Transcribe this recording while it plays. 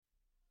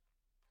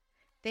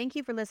Thank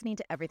you for listening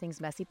to Everything's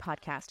Messy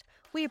podcast.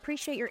 We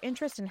appreciate your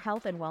interest in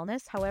health and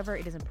wellness. However,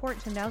 it is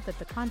important to note that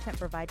the content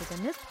provided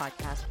in this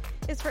podcast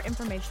is for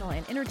informational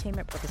and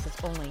entertainment purposes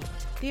only.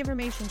 The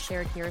information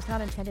shared here is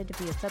not intended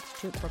to be a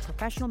substitute for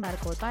professional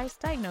medical advice,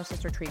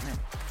 diagnosis, or treatment.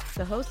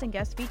 The hosts and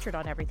guests featured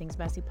on Everything's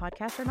Messy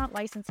podcast are not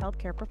licensed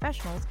healthcare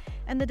professionals,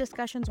 and the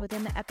discussions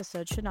within the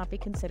episode should not be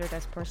considered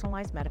as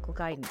personalized medical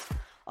guidance.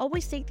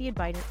 Always seek the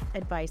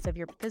advice of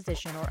your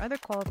physician or other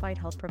qualified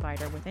health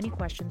provider with any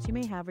questions you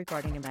may have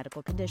regarding a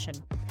medical condition.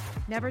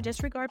 Never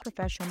disregard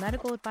professional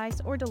medical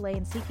advice or delay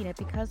in seeking it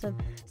because of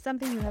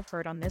something you have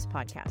heard on this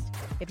podcast.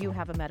 If you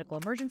have a medical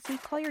emergency,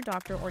 call your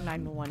doctor or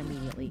 911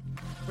 immediately.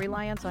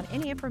 Reliance on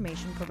any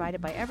information provided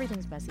by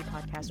Everything's Messy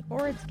podcast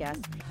or its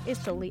guests is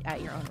solely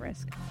at your own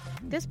risk.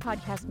 This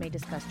podcast may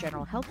discuss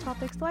general health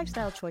topics,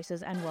 lifestyle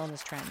choices, and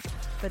wellness trends,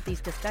 but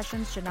these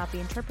discussions should not be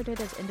interpreted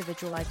as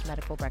individualized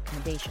medical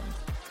recommendations.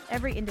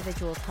 Every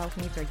individual's health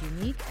needs are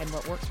unique, and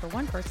what works for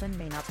one person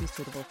may not be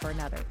suitable for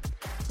another.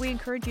 We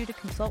encourage you to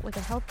consult with a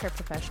healthcare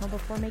professional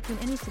before making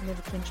any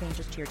significant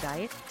changes to your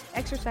diet,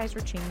 exercise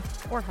routine,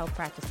 or health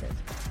practices.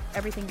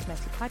 Everything's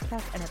Messy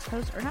podcast and its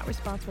hosts are not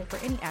responsible for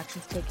any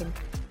actions taken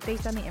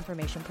based on the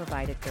information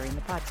provided during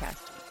the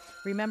podcast.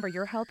 Remember,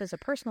 your health is a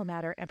personal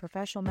matter, and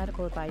professional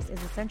medical advice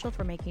is essential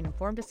for making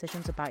informed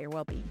decisions about your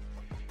well-being.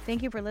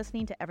 Thank you for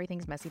listening to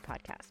Everything's Messy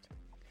podcast.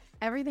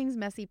 Everything's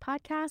Messy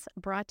podcast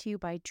brought to you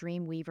by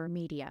Dreamweaver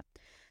Media.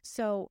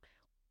 So,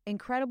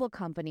 incredible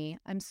company.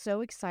 I'm so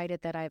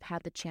excited that I've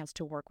had the chance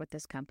to work with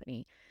this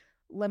company.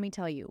 Let me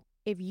tell you,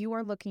 if you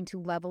are looking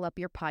to level up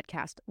your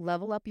podcast,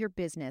 level up your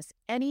business,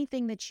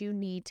 anything that you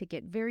need to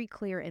get very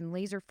clear and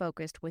laser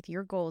focused with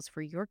your goals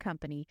for your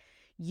company,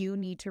 you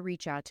need to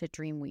reach out to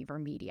Dreamweaver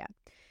Media.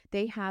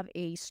 They have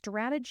a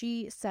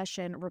strategy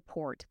session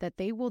report that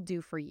they will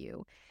do for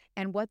you.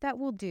 And what that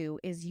will do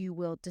is you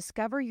will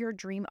discover your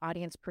dream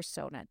audience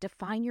persona,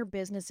 define your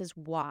business's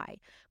why,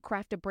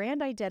 craft a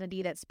brand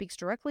identity that speaks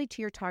directly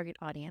to your target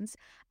audience,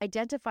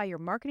 identify your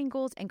marketing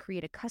goals, and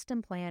create a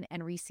custom plan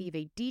and receive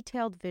a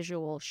detailed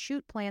visual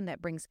shoot plan that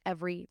brings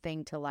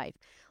everything to life.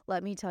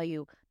 Let me tell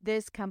you,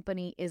 this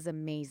company is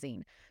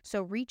amazing.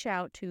 So reach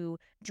out to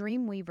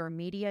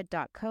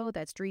dreamweavermedia.co.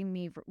 That's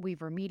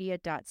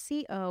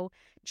dreamweavermedia.co.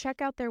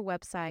 Check out their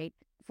website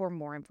for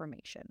more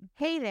information.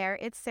 Hey there,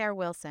 it's Sarah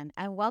Wilson,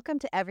 and welcome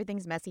to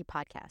Everything's Messy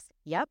podcast.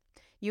 Yep,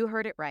 you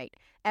heard it right.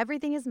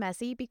 Everything is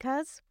messy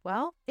because,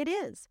 well, it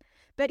is.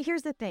 But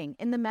here's the thing.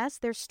 In the mess,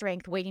 there's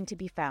strength waiting to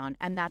be found,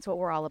 and that's what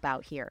we're all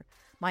about here.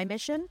 My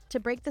mission? To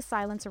break the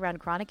silence around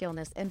chronic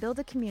illness and build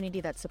a community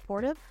that's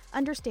supportive,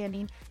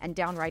 understanding, and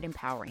downright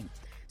empowering.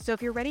 So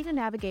if you're ready to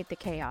navigate the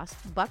chaos,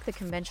 buck the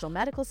conventional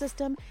medical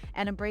system,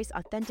 and embrace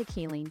authentic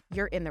healing,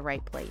 you're in the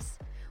right place.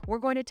 We're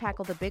going to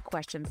tackle the big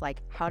questions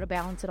like how to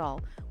balance it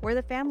all, where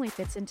the family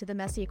fits into the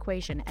messy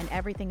equation, and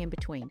everything in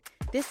between.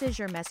 This is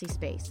your messy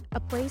space, a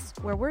place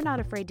where we're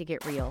not afraid to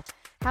get real,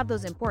 have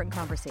those important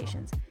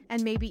conversations,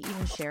 and maybe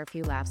even share a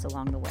few laughs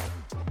along the way.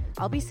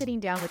 I'll be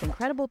sitting down with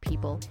incredible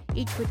people,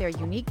 each with their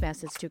unique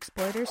message to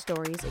explore their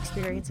stories,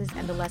 experiences,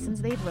 and the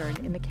lessons they've learned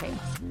in the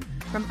chaos.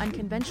 From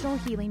unconventional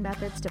healing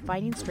methods to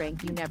finding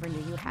strength you never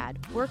knew you had,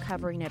 we're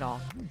covering it all.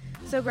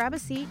 So grab a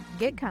seat,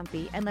 get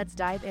comfy, and let's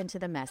dive into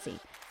the messy.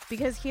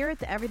 Because here at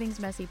the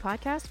Everything's Messy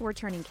podcast, we're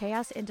turning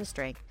chaos into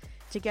strength.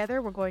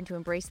 Together, we're going to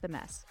embrace the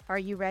mess. Are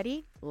you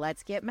ready?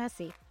 Let's get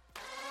messy.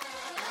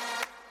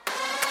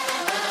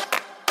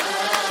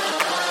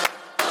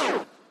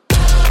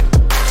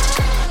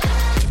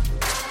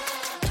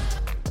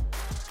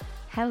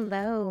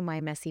 Hello, my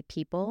messy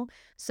people.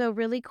 So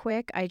really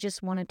quick, I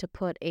just wanted to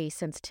put a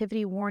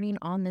sensitivity warning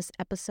on this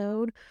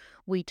episode.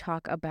 We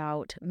talk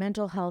about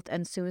mental health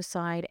and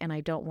suicide, and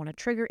I don't want to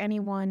trigger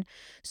anyone.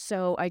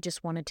 So I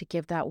just wanted to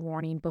give that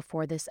warning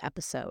before this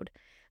episode.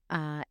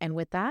 And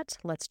with that,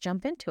 let's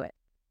jump into it.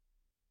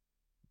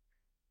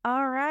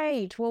 All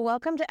right. Well,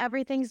 welcome to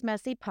Everything's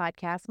Messy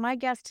podcast. My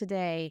guest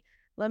today,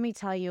 let me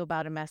tell you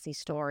about a messy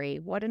story.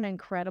 What an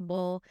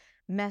incredible,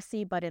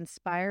 messy, but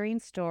inspiring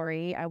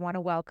story. I want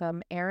to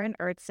welcome Erynne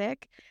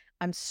Erdtsieck.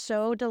 I'm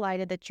so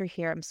delighted that you're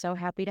here. I'm so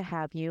happy to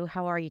have you.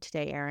 How are you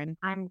today, Erynne?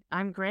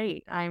 I'm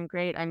great. I'm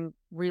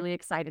really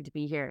excited to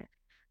be here.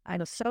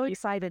 I'm so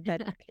excited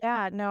that,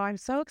 I'm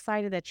so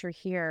excited that you're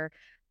here.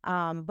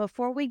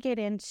 Before we get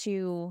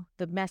into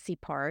the messy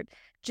part,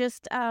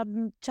 just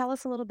tell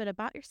us a little bit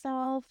about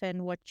yourself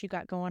and what you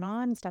got going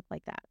on and stuff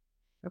like that.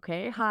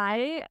 Okay.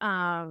 Hi.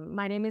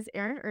 My name is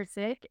Erynne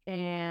Erdtsieck,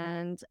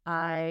 and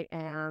I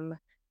am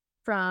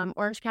from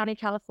Orange County,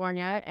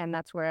 California, and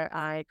that's where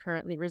I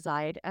currently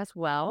reside as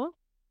well.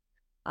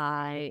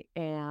 I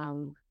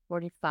am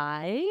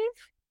 45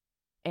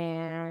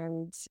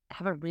 and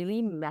have a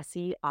really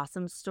messy,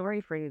 awesome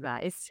story for you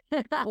guys.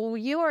 Well,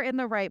 you are in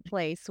the right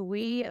place.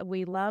 We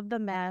love the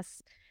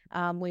mess.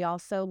 We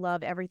also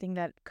love everything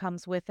that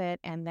comes with it.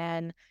 And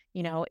then,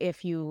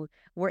 if you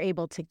were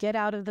able to get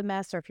out of the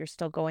mess or if you're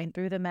still going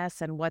through the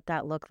mess and what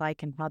that looked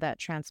like and how that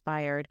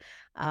transpired.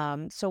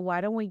 So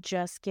why don't we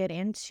just get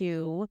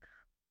into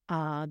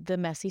the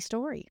messy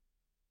story?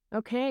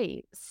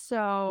 Okay.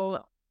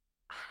 So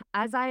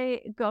as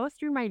I go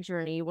through my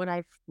journey, what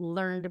I've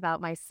learned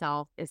about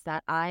myself is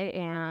that I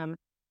am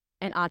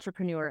an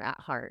entrepreneur at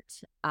heart.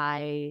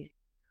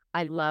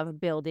 I love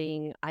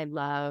building. I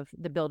love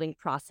the building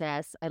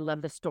process. I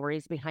love the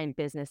stories behind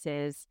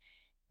businesses.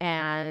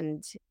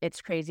 And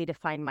it's crazy to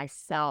find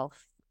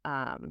myself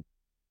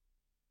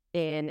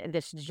in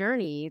this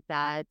journey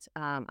that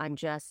I'm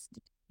just,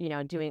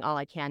 doing all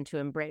I can to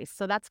embrace.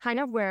 So that's kind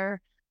of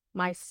where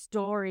my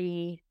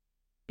story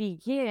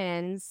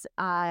begins.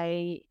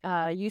 I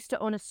used to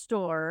own a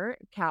store,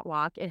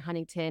 Catwalk in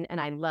Huntington, and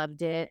I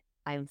loved it.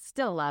 I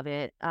still love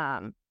it.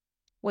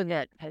 Was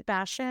it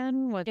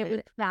fashion? Was It was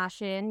it?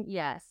 fashion,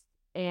 yes.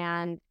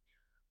 And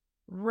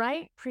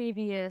right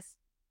previous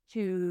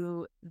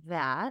to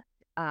that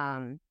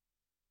um,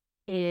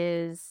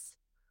 is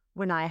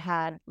when I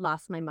had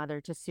lost my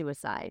mother to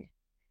suicide.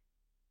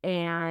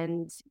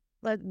 And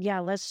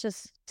Let's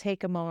just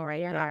take a moment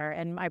right yeah, there,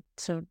 and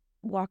so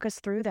walk us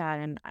through that.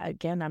 And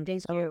again, I'm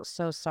thank you.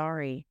 so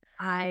sorry.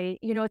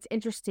 It's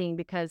interesting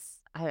because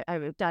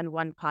I've done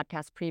one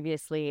podcast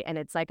previously, and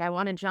it's like I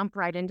want to jump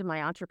right into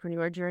my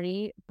entrepreneur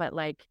journey, but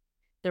like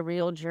the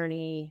real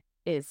journey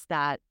is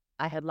that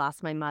I had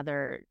lost my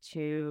mother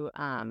to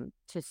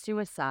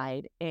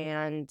suicide.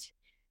 And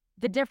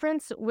the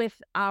difference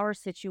with our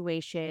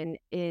situation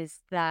is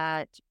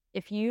that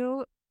if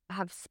you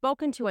have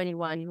spoken to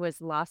anyone who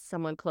has lost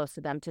someone close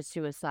to them to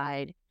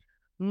suicide,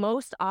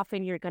 most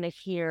often you're going to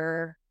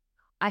hear,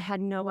 I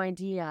had no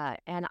idea,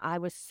 and I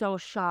was so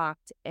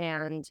shocked,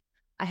 and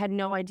I had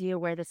no idea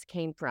where this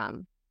came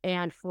from.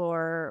 And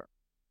for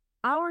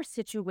our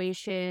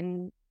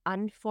situation,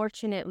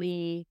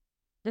 unfortunately,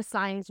 the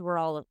signs were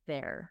all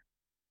there.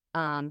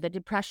 The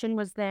depression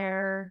was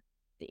there,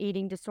 the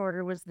eating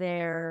disorder was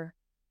there,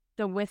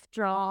 the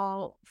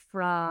withdrawal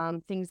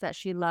from things that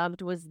she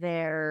loved was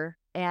there,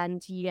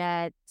 and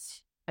yet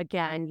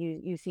again,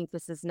 you think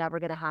this is never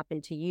going to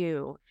happen to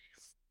you,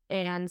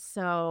 and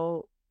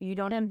so you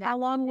don't. And how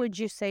long would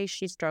you say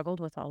she struggled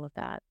with all of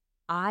that?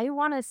 I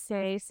want to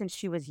say since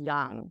she was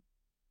young,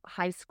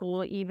 high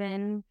school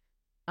even.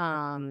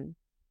 Um,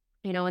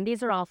 and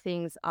these are all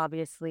things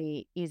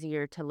obviously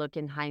easier to look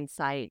in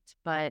hindsight,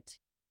 but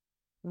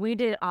we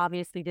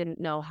obviously didn't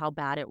know how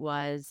bad it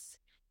was,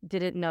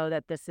 didn't know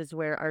that this is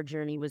where our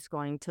journey was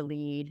going to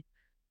lead.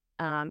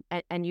 And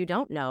you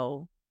don't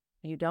know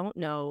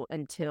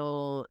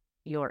until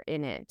you're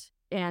in it.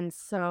 And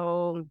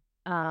so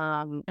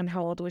And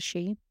how old was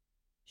she?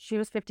 she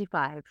was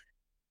 55.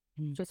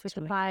 She was So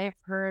 55.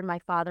 Her and my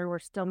father were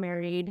still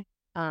married.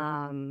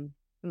 Um,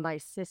 my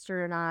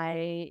sister and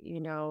I,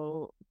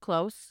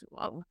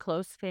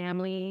 close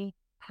family,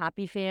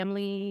 happy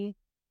family.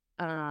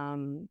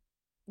 Um,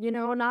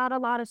 not a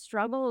lot of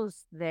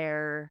struggles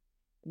there,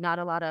 not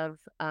a lot of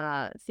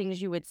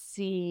things you would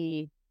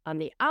see on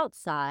the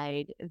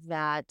outside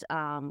that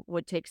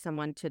would take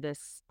someone to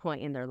this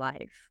point in their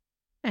life.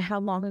 and how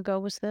long ago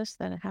was this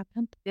that it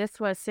happened? This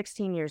was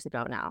 16 years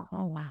ago now.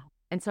 Oh, wow.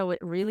 And so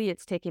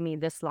it's taken me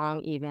this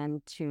long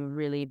even to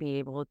really be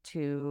able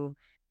to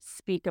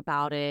speak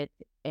about it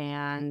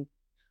and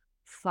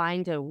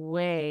find a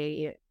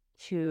way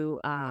to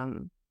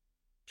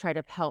try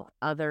to help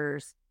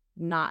others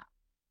not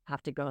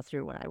have to go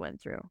through what I went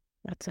through.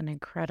 That's an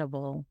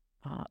incredible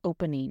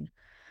opening.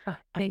 Oh,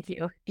 thank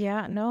you.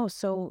 Yeah, no.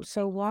 So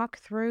walk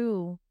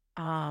through,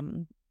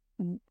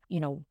 you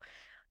know,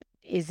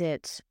 is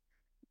it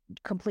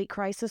complete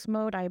crisis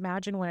mode, I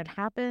imagine, when it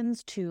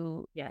happens,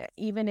 to Yes.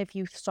 even if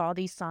you saw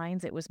these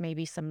signs, it was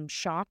maybe some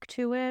shock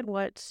to it?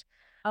 What?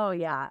 Oh,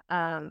 yeah.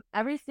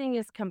 Everything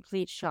is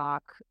complete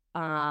shock.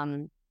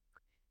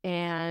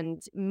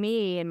 And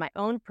me and my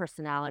own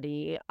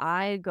personality,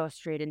 I go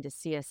straight into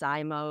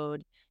CSI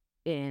mode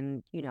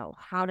in,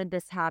 how did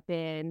this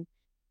happen?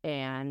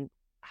 And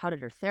how did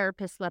her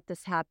therapist let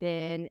this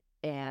happen?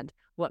 And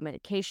what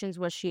medications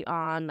was she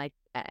on? Like,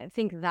 I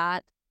think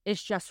that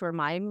is just where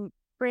my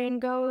brain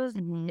goes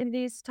Mhm. in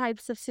these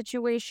types of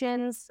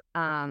situations.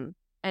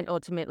 And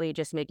ultimately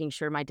just making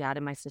sure my dad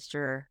and my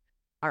sister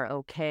are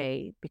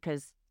okay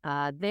because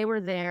they were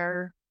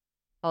there,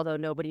 although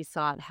nobody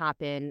saw it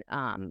happen.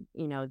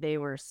 They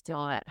were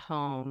still at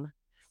home.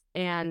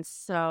 And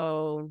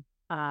so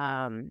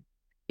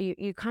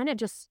you kind of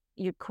just,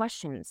 you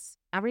questions.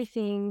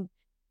 Everything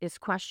is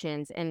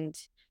questions. And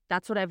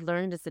that's what I've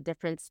learned is the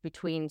difference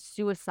between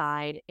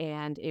suicide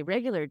and a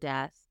regular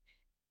death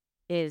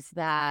is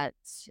that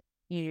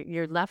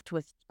you're left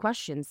with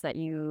questions that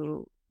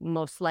you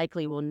most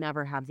likely will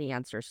never have the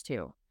answers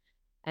to.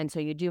 And so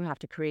you do have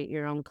to create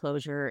your own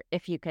closure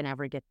if you can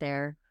ever get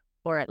there,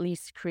 or at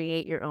least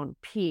create your own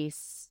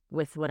peace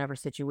with whatever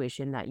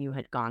situation that you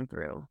had gone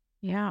through.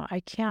 Yeah, I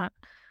can't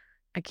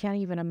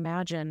even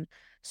imagine.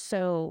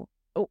 So,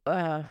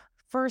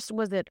 first,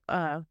 was it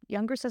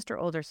younger sister,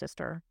 older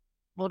sister?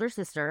 Older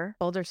sister,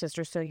 Older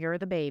sister. So you're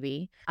the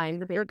baby. I'm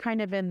the You're baby.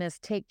 kind of in this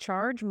take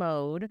charge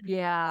mode.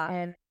 Yeah.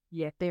 And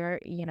Yeah. They're,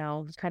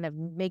 kind of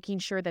making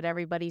sure that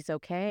everybody's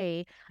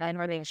okay. And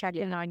are they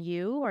checking Yeah. on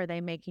you? Are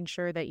they making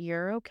sure that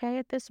you're okay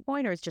at this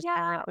point? Or is just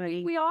Yeah,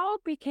 everybody? we all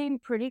became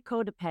pretty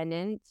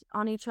codependent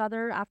on each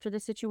other after the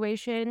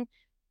situation.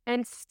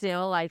 And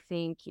still, I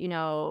think, if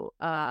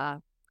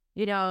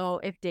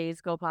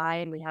days go by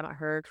and we haven't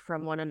heard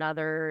from one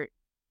another,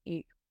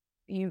 you,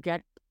 you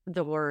get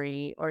the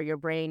worry or your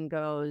brain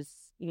goes,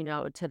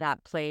 to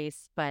that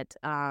place. But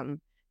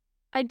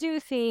I do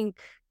think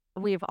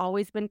we've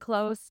always been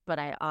close, but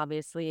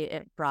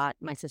it brought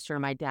my sister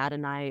and my dad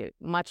and I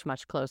much,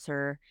 much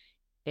closer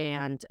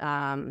and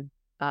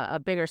a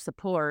bigger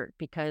support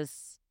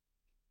because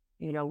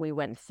we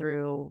went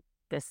through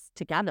this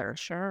together.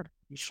 Sure,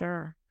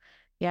 sure.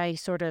 Yeah,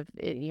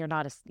 you're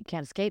not, you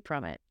can't escape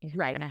from it. You're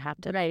Right, going to have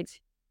to right.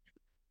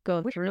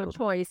 go We have no through.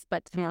 choice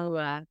but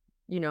to,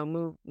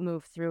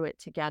 move through it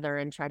together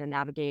and try to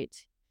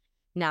navigate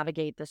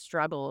the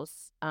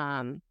struggles.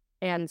 And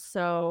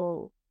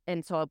so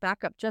I'll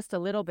back up just a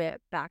little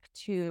bit back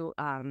to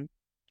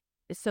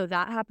so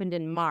that happened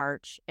in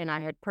March, and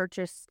I had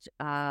purchased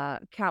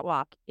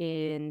Catwalk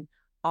in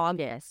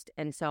August,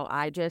 and so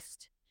I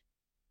just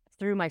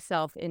threw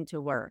myself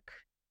into work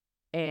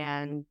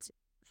and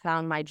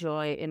found my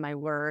joy in my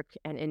work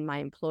and in my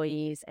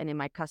employees and in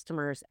my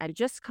customers. I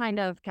just kind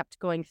of kept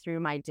going through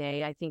my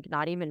day, I think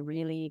not even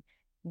really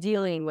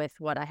dealing with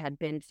what I had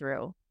been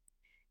through.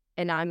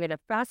 And now I'm going to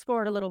fast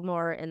forward a little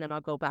more and then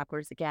I'll go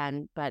backwards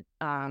again. But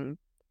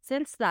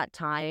since that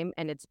time,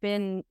 and it's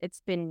been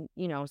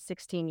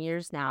 16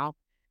 years now,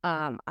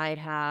 I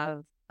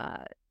have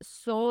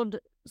sold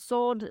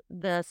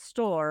the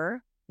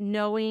store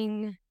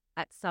knowing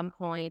at some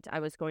point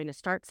I was going to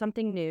start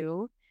something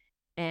new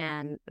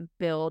and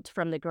build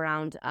from the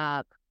ground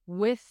up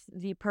with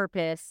the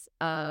purpose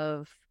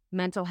of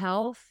mental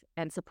health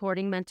and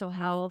supporting mental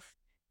health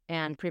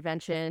and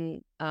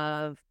prevention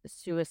of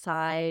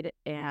suicide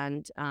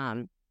and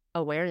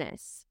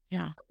awareness.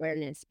 Yeah.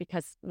 Awareness,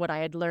 because what I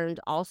had learned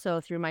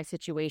also through my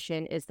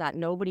situation is that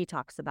nobody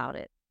talks about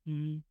it.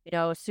 Mhm.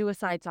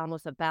 Suicide's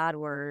almost a bad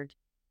word.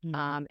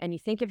 Mhm. And you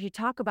think if you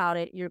talk about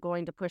it, you're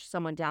going to push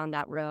someone down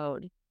that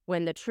road.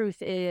 When the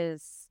truth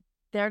is,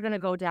 they're going to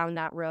go down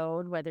that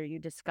road, whether you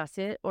discuss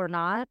it or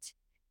not.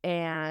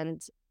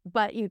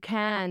 But you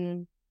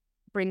can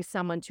bring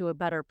someone to a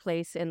better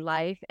place in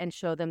life and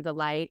show them the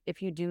light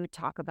if you do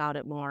talk about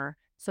it more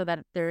so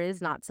that there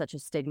is not such a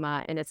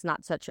stigma and it's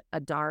not such a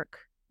dark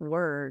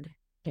word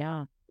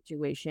Yeah.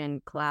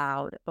 situation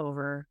cloud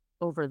over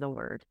the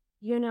word.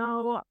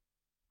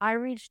 I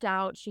reached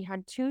out. She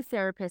had two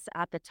therapists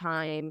at the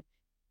time,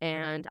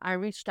 and I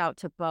reached out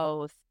to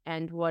both.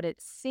 And what it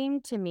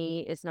seemed to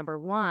me is number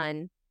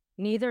one,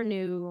 neither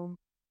knew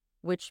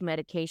which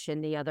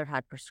medication the other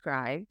had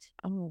prescribed.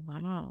 Oh,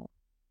 wow.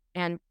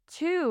 And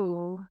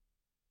two,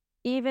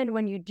 even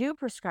when you do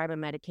prescribe a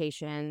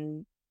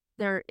medication,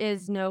 there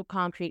is no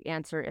concrete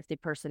answer if the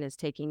person is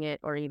taking it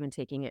or even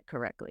taking it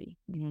correctly.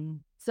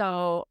 Mhm.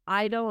 So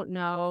I don't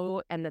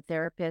know. And the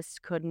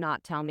therapist could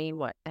not tell me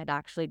what had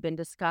actually been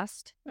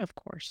discussed. Of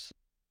course.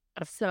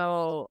 Of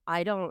So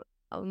I don't,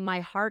 my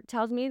heart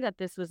tells me that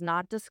this was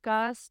not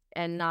discussed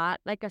and not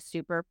like a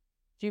super,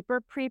 super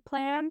pre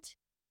planned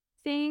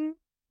thing.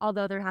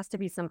 Although there has to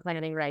be some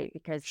planning, right?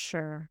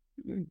 Sure.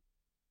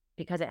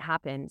 Because it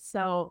happened.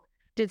 So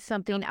Did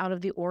something out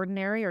of the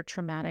ordinary or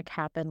traumatic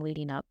happen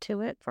leading up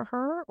to it for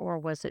her, or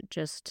was it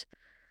just?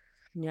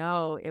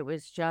 no, it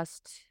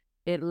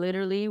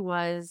literally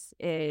was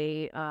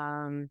a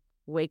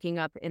waking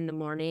up in the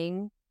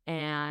morning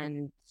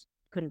and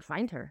couldn't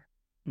find her.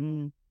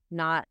 Mm.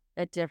 Not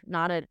a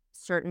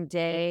certain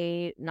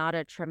day, not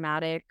a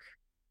traumatic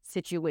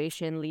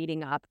situation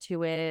leading up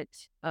to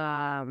it.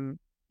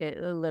 It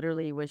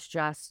literally was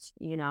just,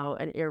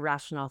 an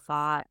irrational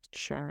thought,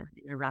 Sure.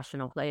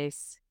 irrational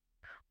place.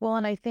 Well,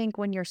 and I think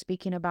when you're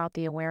speaking about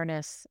the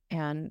awareness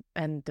and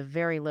the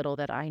very little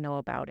that I know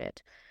about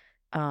it,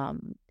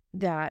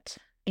 that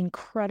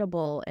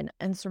incredible and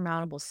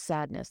insurmountable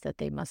sadness that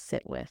they must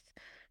sit with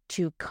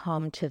to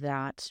come to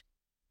that.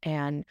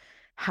 And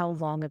how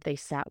long have they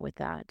sat with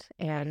that?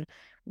 And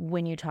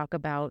when you talk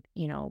about,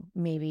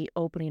 maybe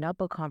opening up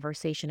a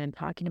conversation and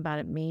talking about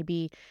it,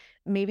 maybe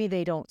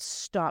they don't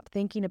stop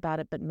thinking about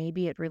it, but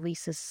maybe it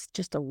releases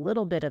just a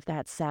little bit of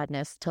that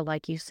sadness to,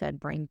 like you said,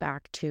 bring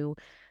back to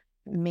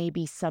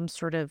maybe some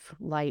sort of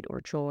light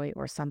or joy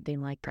or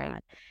something like Right.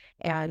 that.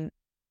 And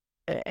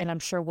and I'm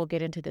sure we'll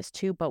get into this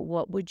too, but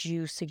what would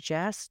you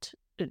suggest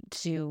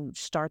to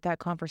start that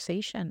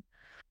conversation?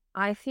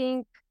 I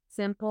think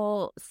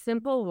simple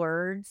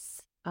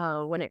words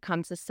when it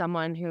comes to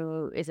someone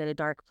who is in a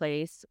dark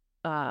place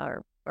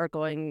or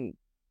going,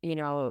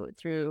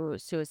 through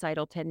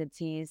suicidal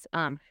tendencies.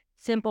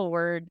 Simple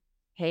word,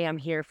 hey, I'm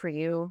here for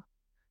you.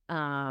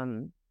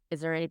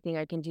 Is there anything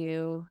I can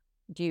do?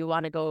 Do you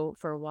want to go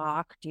for a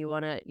walk? Do you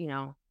want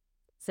to,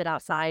 sit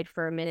outside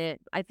for a minute?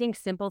 I think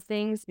simple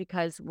things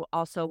because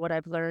also what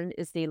I've learned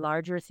is the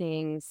larger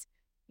things,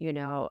 you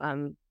know,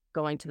 um,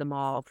 going to the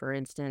mall, for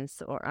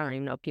instance, or I don't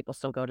even know if people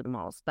still go to the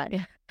malls, but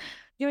Yeah.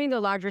 doing the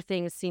larger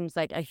things seems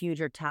like a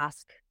huger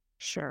task.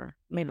 Sure.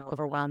 Maybe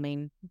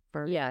overwhelming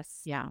for,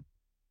 Yes. yeah,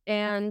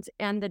 And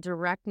the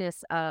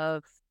directness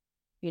of,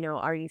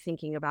 are you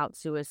thinking about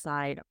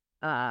suicide?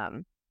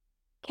 Um,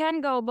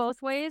 can go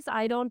both ways.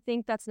 I don't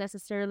think that's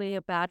necessarily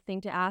a bad thing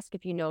to ask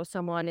if you know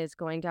someone is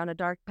going down a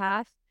dark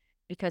path,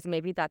 because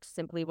maybe that's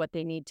simply what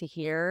they need to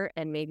hear,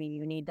 and maybe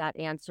you need that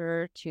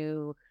answer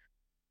to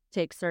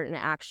take certain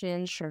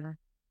actions. sure.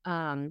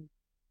 Um,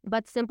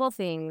 but simple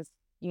things,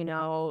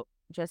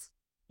 just,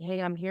 hey,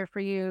 I'm here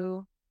for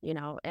you,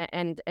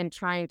 and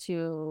trying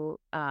to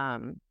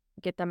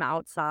get them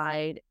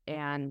outside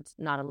and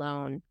not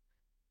alone.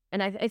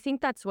 And I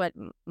think that's what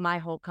my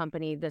whole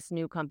company, this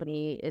new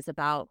company, is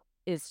about.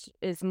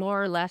 Is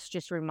more or less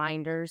just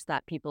reminders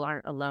that people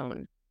aren't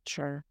alone.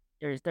 Sure.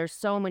 There's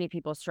so many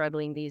people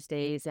struggling these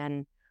days,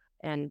 and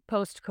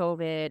post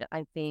COVID,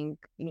 I think,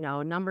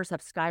 numbers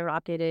have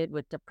skyrocketed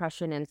with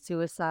depression and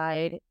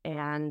suicide,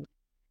 and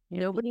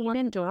nobody Being wants.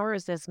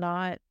 indoors is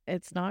not,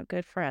 it's not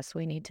good for us.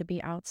 We need to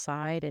be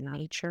outside in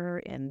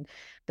nature and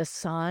the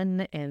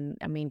sun. And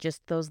I mean,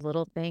 just those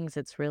little things.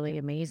 It's really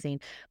amazing.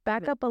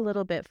 Back up a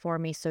little bit for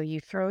me. So you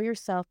throw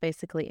yourself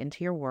basically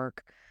into your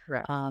work.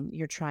 Correct.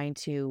 You're trying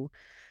to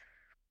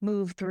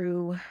move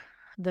through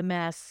the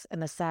mess and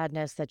the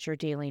sadness that you're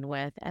dealing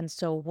with. And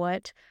so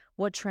what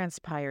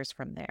transpires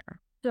from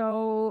there?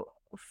 So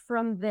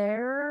from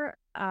there,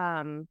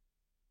 a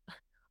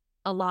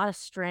lot of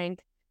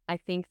strength. I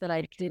think that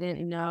I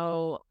didn't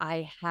know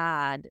I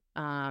had,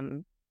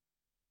 kind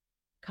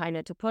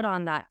of to put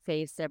on that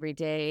face every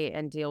day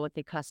and deal with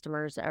the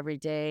customers every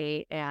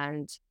day,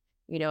 and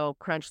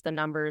crunch the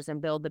numbers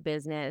and build the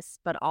business.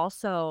 But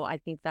also, I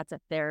think that's a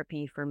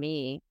therapy for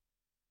me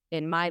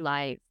in my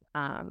life,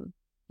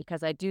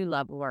 because I do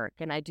love work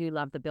and I do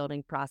love the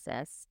building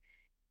process.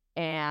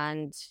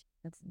 And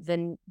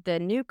the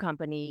new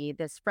company,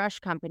 this fresh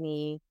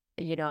company,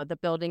 the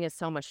building is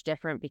so much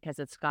different because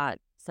it's got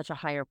such a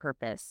higher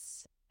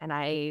purpose. And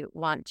I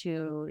want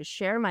to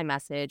share my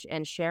message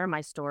and share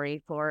my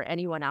story for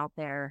anyone out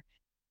there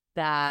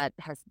that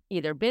has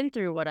either been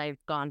through what I've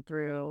gone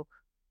through,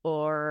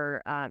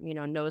 or,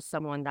 knows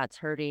someone that's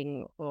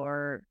hurting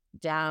or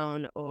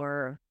down,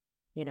 or,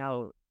 you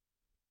know,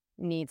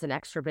 needs an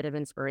extra bit of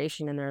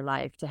inspiration in their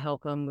life to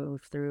help them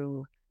move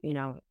through,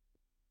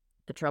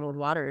 the troubled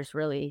waters,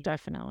 really.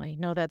 Definitely.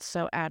 No, that's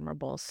so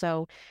admirable.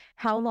 So,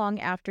 how long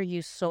after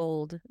you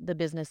sold the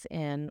business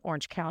in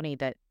Orange County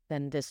that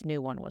then this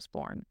new one was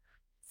born?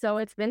 So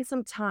it's been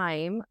some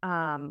time.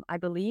 I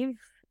believe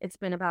it's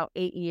been about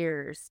 8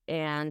 years.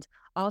 And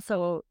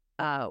also,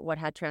 what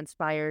had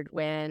transpired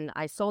when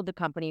I sold the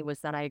company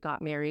was that I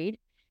got married,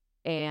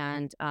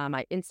 and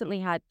I instantly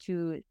had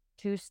two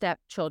step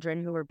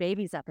children who were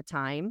babies at the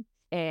time,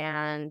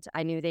 and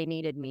I knew they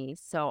needed me.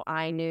 So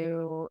I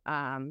knew,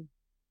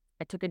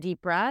 I took a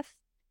deep breath,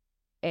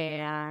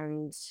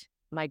 and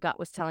my gut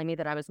was telling me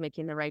that I was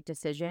making the right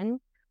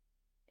decision.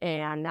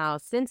 And now,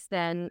 since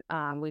then,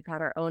 we've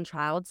had our own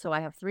child. So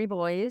I have 3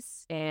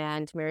 boys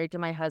and married to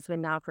my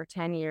husband now for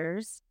 10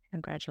 years.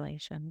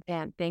 Congratulations.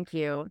 And thank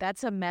you.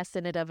 That's a mess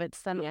in and of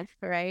itself, Yeah.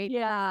 right?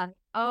 Yeah.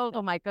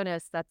 Oh my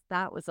goodness.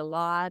 That was a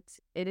lot.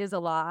 It is a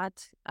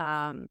lot.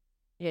 I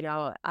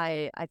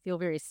feel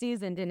very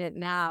seasoned in it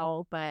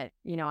now, but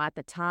at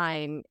the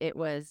time it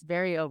was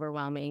very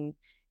overwhelming,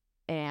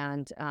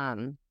 and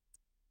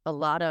a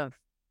lot of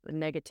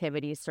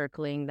negativity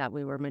circling that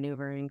we were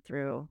maneuvering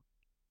through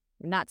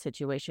in that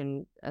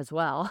situation as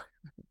well.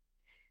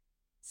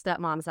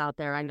 Stepmoms out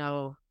there, I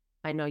know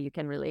you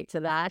can relate to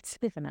that.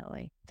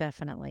 Definitely.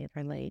 Definitely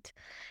relate.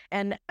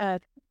 And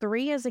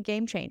 3 is a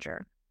game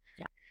changer.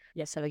 Yeah.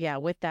 Yeah. So, yeah,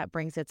 with that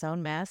brings its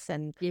own mess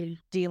and Yeah.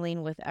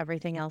 dealing with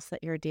everything else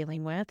that you're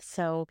dealing with.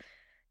 So,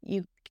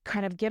 you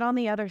kind of get on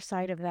the other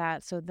side of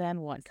that. So, then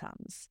what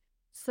comes?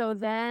 So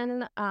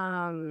then,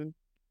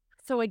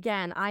 so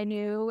again, I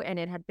knew, and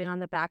it had been on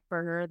the back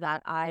burner,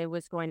 that I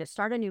was going to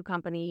start a new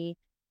company,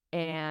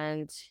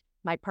 and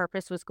my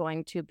purpose was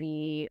going to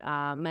be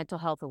mental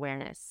health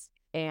awareness.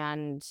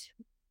 And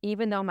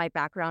even though my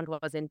background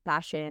was in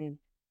fashion,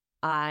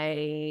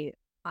 I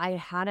I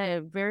had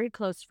a very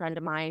close friend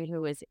of mine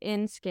who was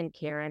in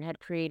skincare and had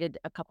created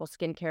a couple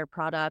skincare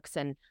products,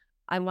 and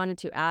I wanted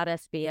to add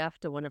SPF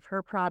to one of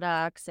her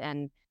products,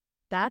 and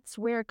that's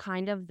where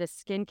kind of the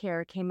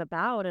skincare came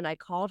about. And I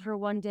called her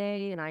one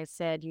day and I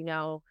said,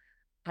 how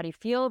do you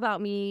feel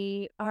about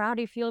me, or how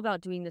do you feel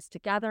about doing this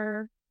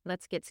together?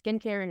 Let's get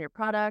skincare in your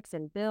products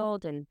and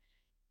build. And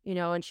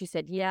she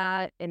said,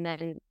 yeah. And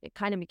then it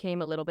kind of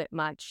became a little bit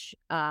much,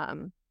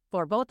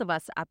 for both of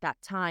us at that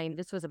time.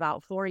 This was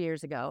about 4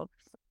 years ago.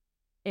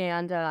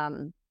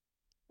 And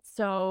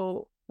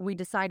so we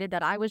decided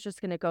that I was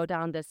just going to go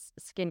down this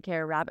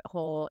skincare rabbit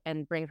hole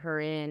and bring her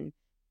in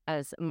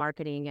as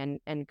marketing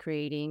and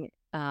creating,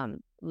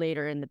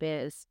 later in the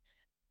biz.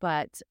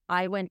 But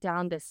I went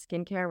down this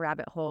skincare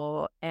rabbit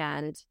hole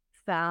and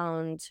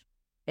found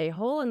a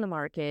hole in the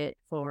market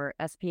for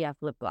SPF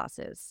lip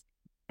glosses.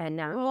 And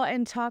now, Well,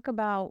 and talk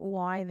about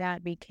why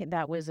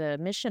that was a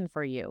mission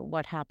for you.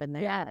 What happened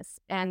there? yes.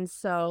 And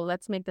so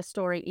let's make the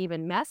story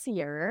even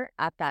messier.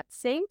 At that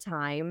same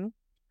time,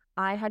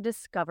 I had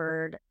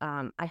discovered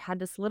I had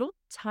this little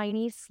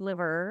tiny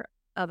sliver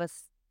of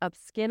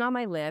skin on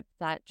my lip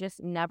that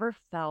just never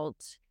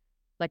felt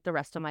like the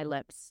rest of my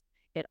lips.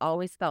 It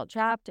always felt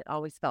chapped. It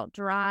always felt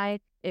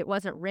dry. It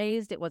wasn't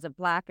raised. It wasn't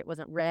black. It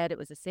wasn't red. It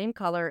was the same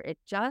color. It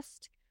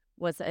just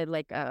was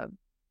like a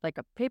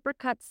paper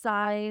cut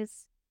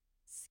size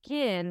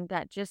skin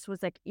that just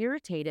was like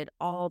irritated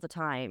all the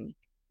time.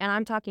 And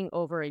I'm talking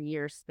over a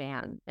year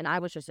span. And I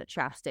was just a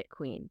chapstick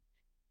queen.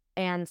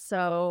 And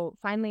so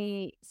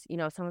finally,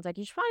 someone's like,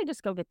 you should probably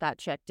just go get that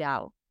checked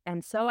out.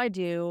 And so I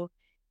do.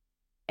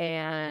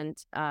 And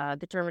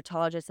the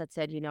dermatologist had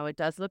said, it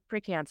does look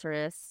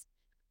precancerous,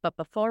 but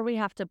before we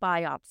have to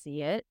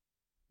biopsy it,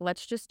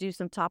 let's just do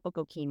some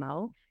topical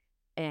chemo.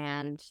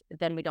 And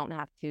then we don't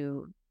have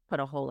to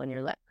put a hole in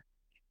your lip.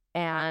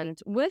 And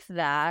with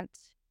that,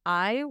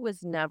 I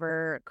was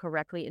never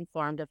correctly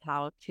informed of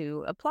how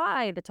to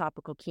apply the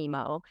topical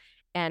chemo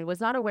and was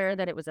not aware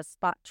that it was a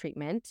spot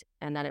treatment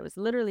and that it was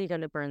literally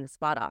going to burn the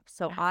spot off.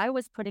 So I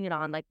was putting it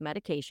on like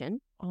medication.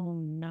 Oh,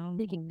 no.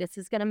 Thinking this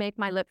is going to make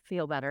my lip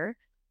feel better.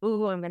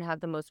 Ooh, I'm going to have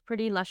the most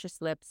pretty,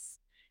 luscious lips.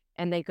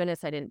 And thank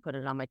goodness I didn't put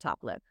it on my top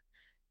lip.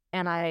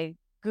 And I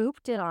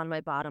gooped it on my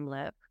bottom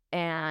lip.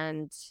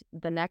 And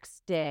the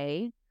next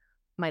day,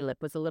 my lip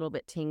was a little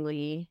bit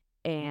tingly.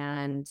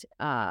 And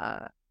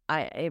I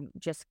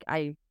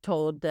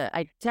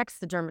texted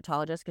the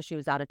dermatologist because she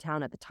was out of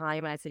town at the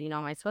time. And I said,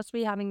 am I supposed to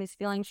be having these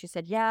feelings? She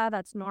said, yeah,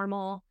 that's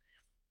normal.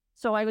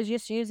 So I was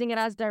just using it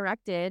as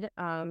directed,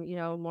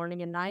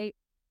 morning and night.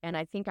 And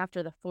I think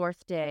after the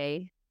fourth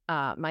day,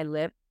 my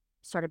lip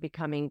started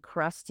becoming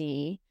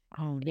crusty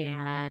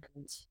and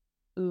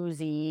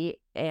oozy,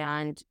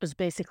 and it was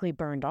basically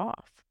burned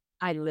off.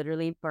 I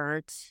literally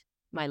burnt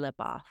my lip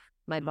off,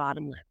 my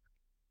bottom lip.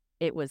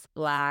 It was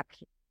black.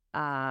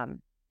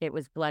 It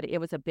was bloody. It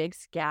was a big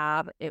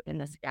scab,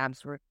 and the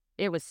scabs were.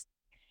 It was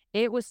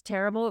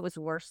terrible. It was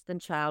worse than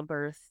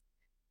childbirth.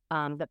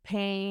 The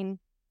pain,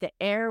 the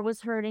air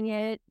was hurting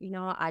it.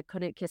 I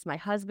couldn't kiss my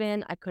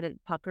husband. I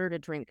couldn't pucker to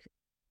drink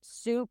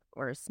soup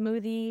or a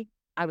smoothie.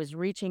 I was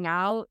reaching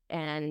out,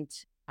 and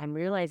I'm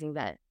realizing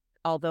that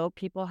although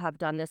people have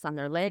done this on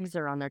their legs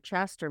or on their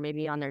chest or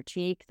maybe on their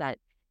cheek, that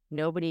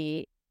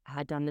nobody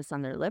had done this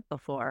on their lip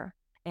before.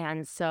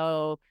 And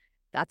so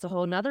that's a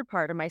whole nother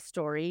part of my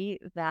story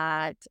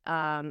that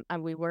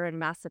and we were in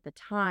Mass at the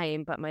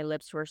time, but my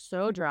lips were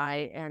so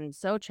dry and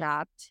so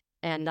chapped,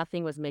 and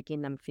nothing was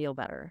making them feel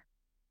better.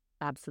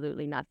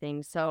 Absolutely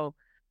nothing. So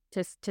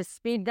to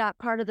speed that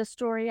part of the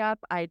story up,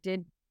 I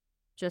did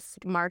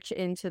just march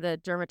into the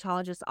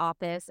dermatologist's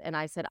office and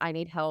I said, I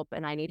need help,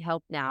 and I need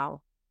help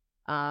now.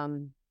 I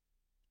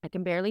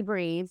can barely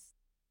breathe.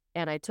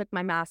 And I took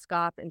my mask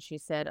off, and she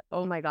said,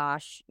 oh my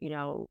gosh,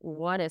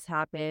 what has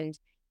happened?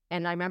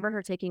 And I remember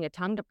her taking a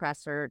tongue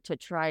depressor to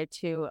try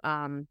to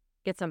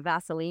get some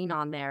Vaseline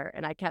on there.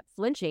 And I kept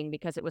flinching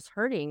because it was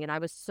hurting and I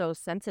was so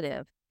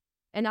sensitive.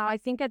 And now I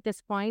think at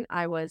this point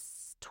I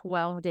was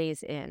 12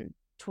 days in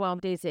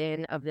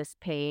of this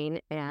pain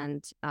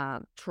and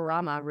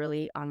trauma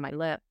really on my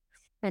lip.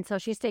 And so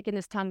she's taking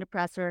this tongue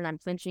depressor and I'm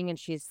flinching, and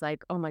she's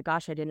like, oh my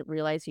gosh, I didn't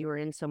realize you were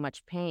in so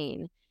much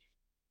pain.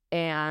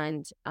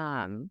 And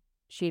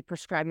she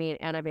prescribed me an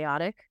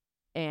antibiotic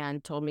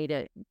and told me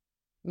to,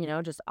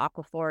 just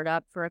aquaphor it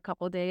up for a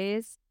couple of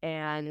days.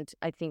 And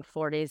I think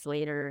 4 days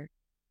later,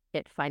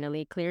 it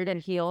finally cleared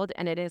and healed,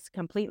 and it is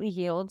completely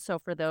healed. So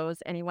for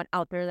anyone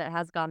out there that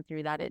has gone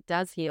through that, it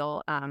does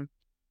heal.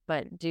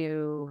 But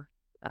do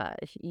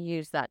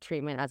use that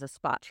treatment as a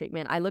spot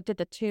treatment. I looked at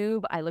the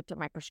tube, I looked at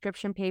my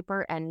prescription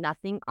paper, and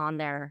nothing on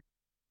there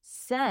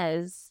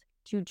says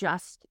to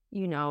just,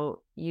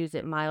 use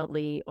it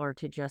mildly or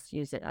to just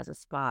use it as a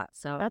spot.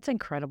 So that's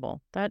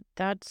incredible.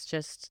 That's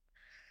just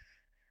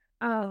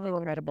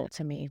incredible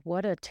to me.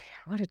 What a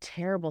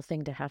terrible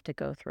thing to have to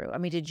go through. I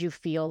mean, did you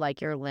feel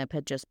like your lip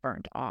had just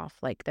burnt off?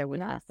 Like there was,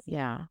 yes.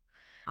 Yeah.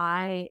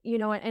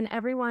 And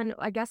everyone,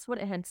 I guess what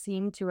it had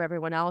seemed to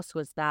everyone else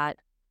was that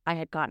I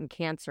had gotten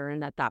cancer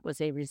and that was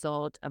a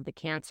result of the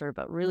cancer.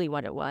 But really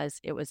what it was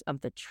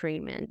of the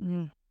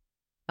treatment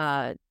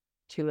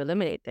to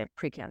eliminate the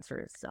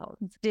precancerous cells.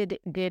 Did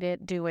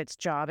it do its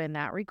job in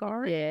that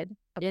regard?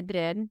 It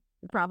did.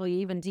 Probably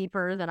even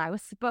deeper than I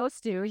was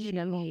supposed to.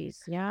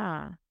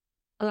 Yeah.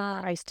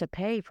 Price to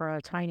pay for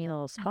a tiny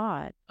little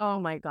spot. Oh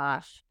my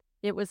gosh.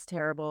 It was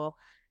terrible.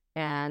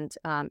 And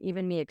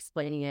even me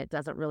explaining it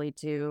doesn't really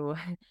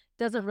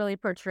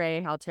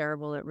portray how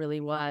terrible it really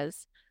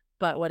was.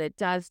 But what it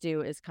does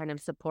do is kind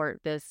of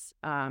support this,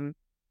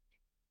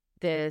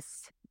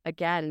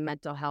 again,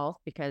 mental health,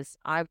 because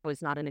I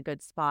was not in a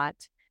good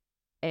spot.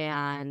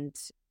 And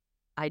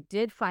I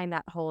did find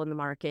that hole in the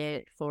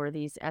market for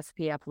these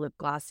SPF lip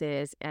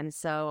glosses. And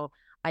so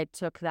I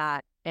took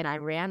that and I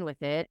ran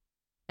with it.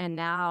 And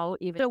now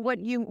even So what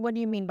do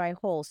you mean by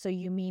whole? So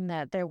you mean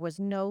that there was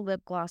no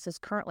lip glosses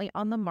currently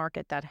on the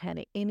market that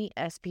had any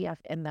SPF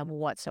in them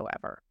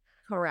whatsoever?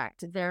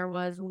 correct. There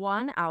was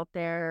one out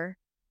there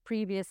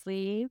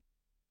previously,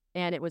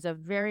 and it was a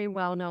very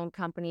well-known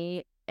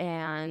company,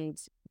 and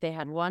they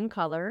had one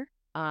color.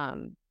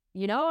 And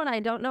I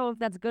don't know if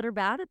that's good or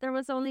bad. If there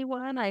was only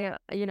one,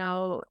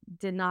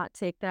 did not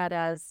take that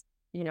as,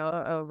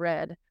 a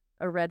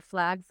red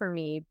flag for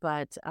me.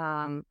 But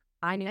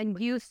I knew. And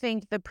you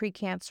think the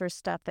precancer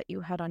stuff that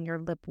you had on your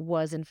lip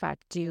was in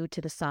fact due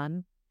to the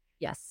sun?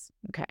 Yes,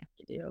 Okay.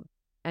 I do.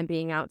 And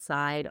being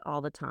outside all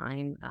the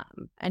time.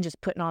 And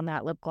just putting on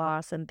that lip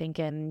gloss and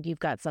thinking you've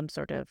got some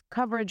sort of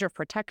coverage or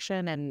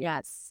protection and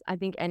Yes, I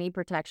think any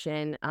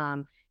protection.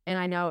 And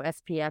I know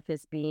SPF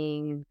is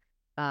being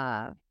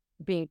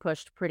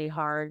pushed pretty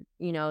hard,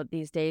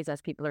 these days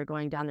as people are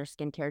going down their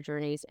skincare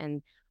journeys.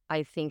 And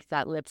I think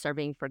that lips are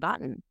being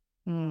forgotten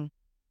mm,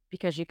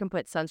 because you can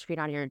put sunscreen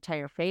on your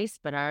entire face,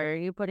 but are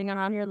you putting it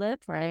on your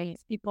lips? right.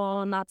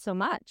 People, not so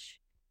much.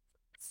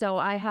 So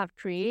I have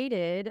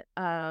created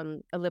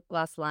a lip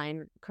gloss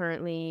line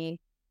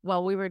currently.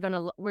 Well, we are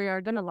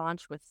gonna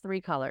launch with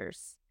 3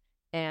 colors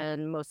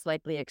and most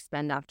likely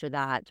expand after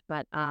that.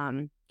 But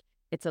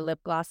it's a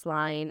lip gloss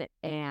line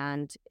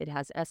and it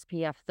has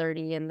SPF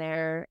 30 in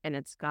there, and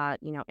it's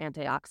got,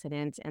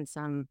 antioxidants and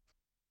some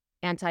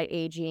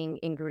anti-aging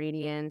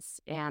ingredients.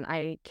 And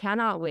I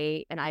cannot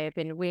wait. And I have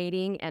been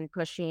waiting and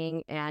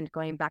pushing and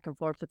going back and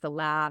forth with the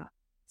lab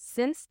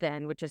since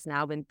then, which has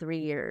now been 3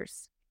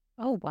 years.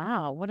 Oh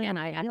wow. What And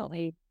I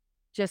actually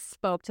just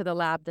spoke to the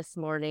lab this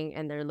morning,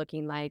 and they're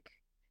looking like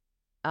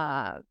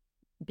uh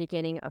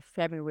beginning of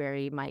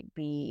February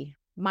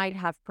might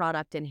have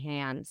product in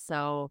hand.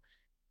 So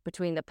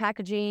between the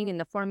packaging and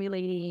the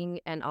formulating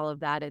and all of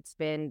that, that's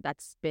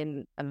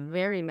been a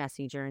very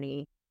messy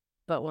journey,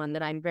 but one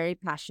that I'm very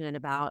passionate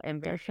about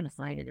and very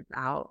excited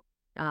about.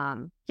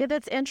 Yeah,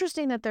 that's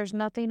interesting that there's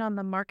nothing on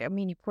the market. I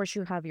mean, of course,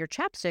 you have your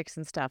chapsticks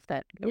and stuff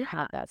that Yeah.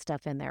 have that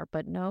stuff in there,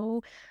 but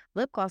no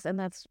lip gloss. And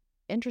that's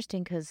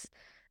interesting because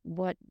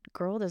what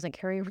girl doesn't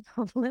carry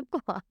around lip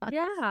gloss?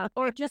 Yeah,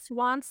 or just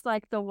wants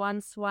like the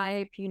one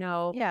swipe,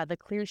 Yeah, the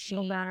clear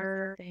feel sheen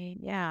better. thing.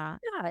 Yeah.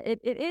 Yeah,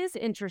 it is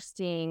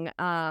interesting.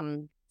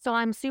 So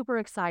I'm super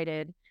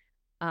excited.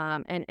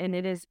 And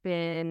it has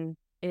been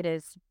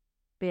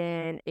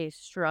a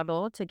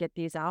struggle to get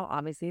these out.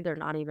 Obviously, they're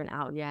not even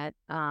out yet.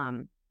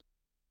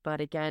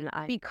 But again,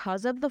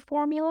 Because of the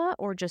formula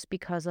or just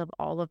because of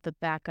all of the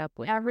backup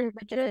with every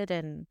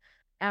and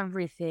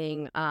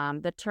everything,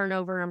 the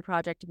turnover in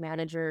project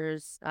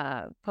managers,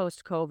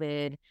 post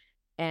COVID,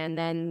 and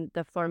then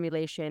the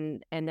formulation,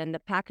 and then the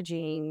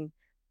packaging.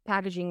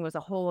 Packaging was a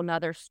whole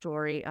nother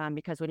story,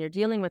 because when you're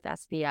dealing with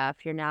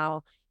SPF, you're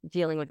now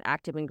dealing with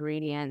active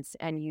ingredients,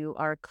 and you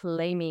are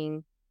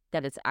claiming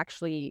that it's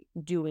actually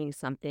doing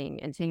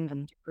something and taking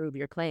them to prove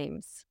your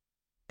claims.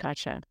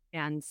 gotcha.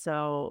 And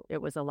so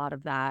it was a lot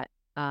of that.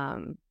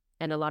 And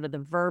a lot of the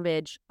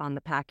verbiage on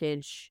the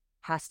package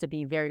has to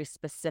be very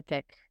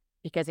specific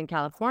because in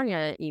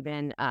California,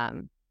 even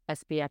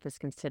SPF is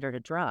considered a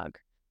drug.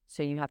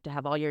 So you have to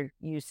have all your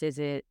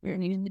usages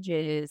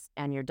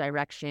and your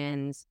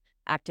directions,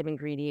 active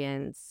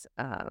ingredients,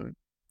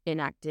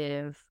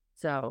 inactive.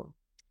 So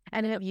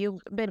And have you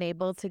been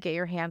able to get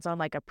your hands on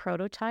like a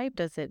prototype?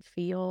 Does it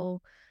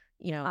feel,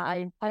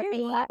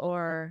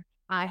 or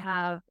I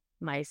have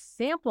my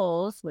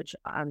samples, which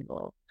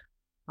I'll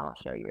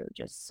show you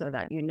just so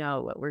that you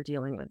know what we're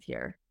dealing with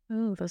here.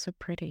 oh, those are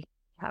pretty.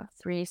 I have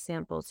 3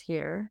 samples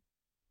here.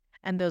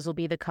 And those will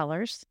be the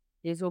colors?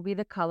 These will be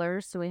the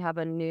colors. So we have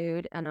a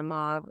nude and a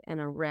mauve and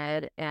a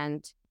red.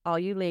 And all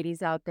you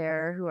ladies out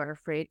there who are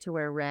afraid to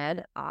wear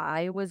red,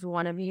 I was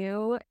one of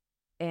you,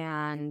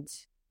 and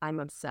I'm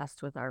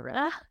obsessed with our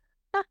red.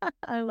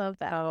 I love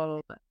that.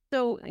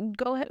 So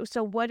go ahead.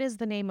 So what is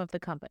the name of the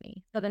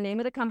company? So the name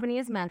of the company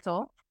is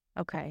Mental.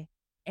 Okay.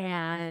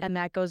 And And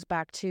that goes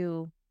back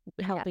to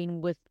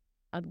helping with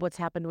what's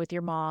happened with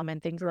your mom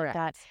and things like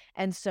that.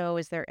 And so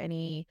is there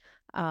any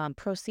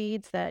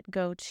proceeds that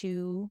go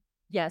to?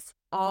 Yes,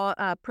 all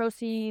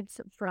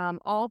proceeds from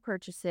all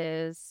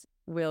purchases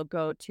will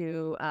go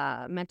to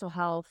mental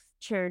health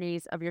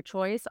charities of your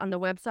choice. On the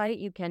website,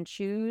 you can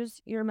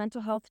choose your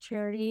mental health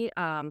charity.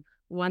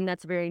 One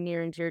that's very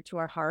near and dear to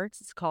our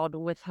hearts. It's called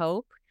With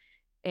Hope,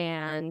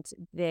 and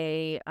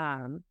they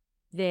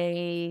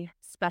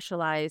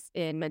specialize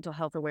in mental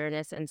health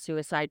awareness and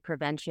suicide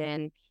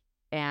prevention.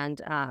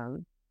 And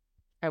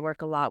I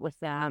work a lot with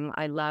them.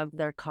 I love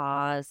their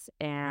cause,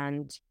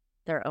 and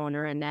their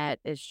owner, Annette,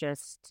 is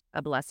just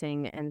a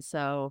blessing. And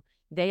so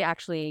they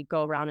actually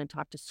go around and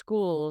talk to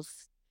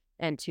schools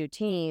and to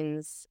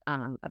teens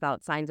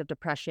about signs of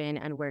depression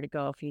and where to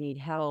go if you need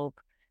help,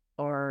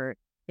 or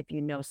if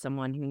you know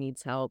someone who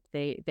needs help.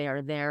 They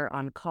are there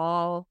on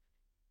call,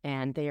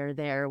 and they are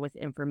there with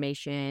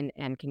information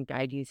and can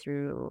guide you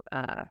through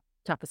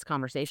toughest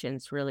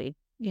conversations, really.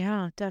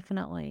 Yeah,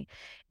 definitely.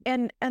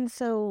 And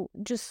so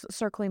just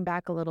circling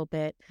back a little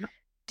bit, Yep.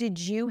 Did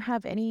you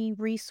have any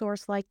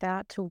resource like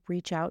that to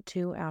reach out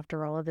to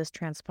after all of this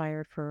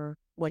transpired for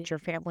what your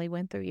family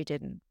went through? You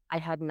didn't? I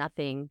had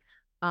nothing.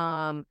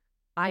 Um,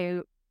 I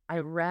I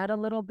read a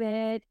little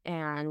bit,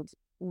 and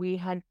we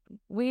had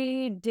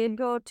we did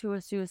go to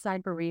a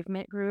suicide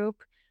bereavement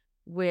group,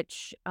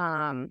 which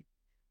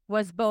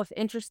was both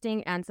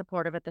interesting and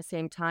supportive at the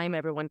same time.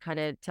 Everyone kind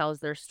of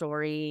tells their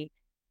story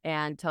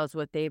and tells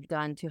what they've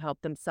done to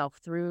help themselves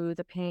through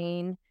the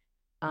pain.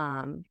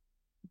 Um,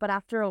 but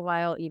after a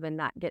while, even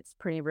that gets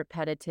pretty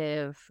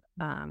repetitive,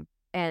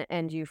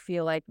 and you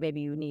feel like maybe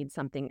you need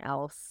something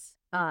else.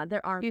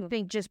 There are You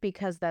think just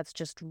because that's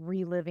just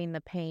reliving the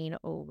pain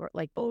over,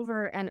 like,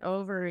 over and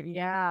over,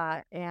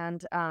 yeah.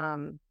 And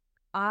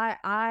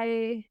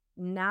I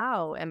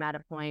now am at a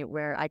point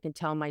where I can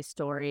tell my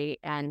story,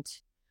 and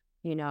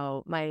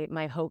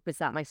my hope is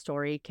that my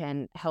story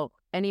can help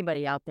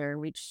anybody out there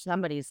reach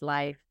somebody's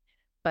life.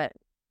 But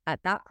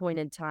at that point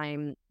in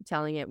time,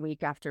 telling it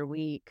week after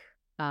week,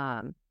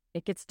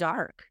 it gets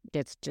dark.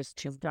 it's just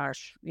too Dark.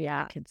 much?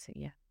 Yeah. I can see,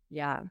 yeah.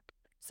 Yeah.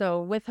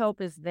 So with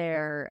hope is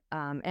there.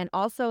 And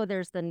also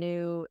there's the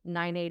new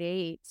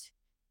 988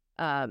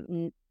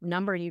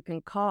 number you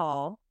can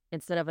call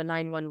instead of a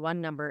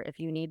 911 number. If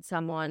you need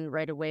someone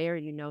right away,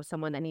 or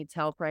someone that needs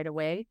help right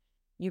away,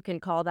 you can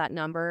call that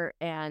number.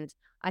 And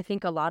I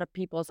think a lot of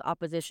people's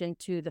opposition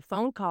to the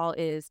phone call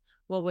is,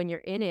 well, when you're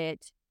in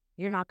it,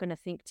 you're not going to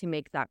think to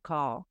make that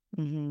call.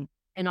 Mm-hmm.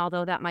 And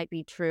although that might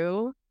be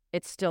true,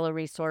 it's still a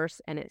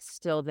resource, and it's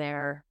still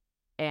there.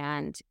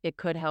 And it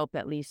could help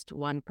at least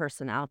one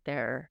person out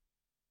there,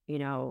 you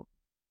know,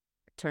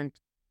 turn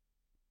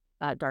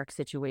a dark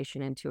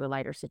situation into a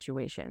lighter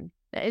situation.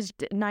 Is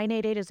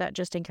 988, is that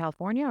just in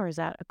California or is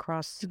that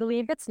across I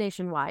believe it's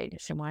nationwide.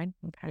 nationwide?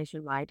 Okay.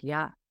 Nationwide,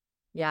 yeah.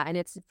 Yeah, and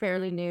it's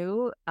fairly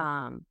new,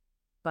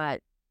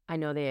 but I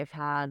know they have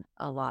had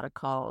a lot of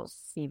calls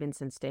even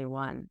since day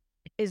one.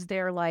 Is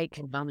there like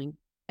Overwhelming.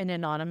 an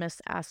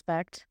anonymous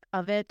aspect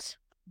of it?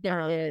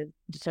 There is.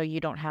 So you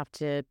don't have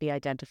to be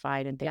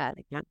identified and things Yeah,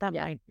 like that? That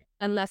yeah. might,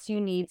 Unless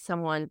you need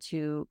someone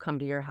to come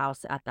to your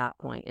house at that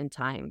point in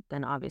time,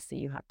 then obviously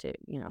you have to,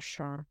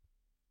 sure.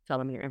 tell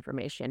them your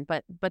information.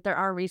 But there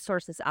are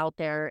resources out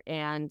there,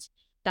 and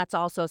that's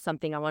also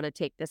something I want to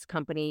take this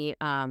company.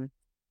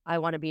 I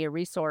want to be a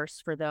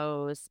resource for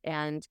those,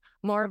 and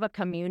more of a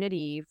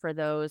community for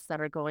those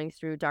that are going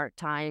through dark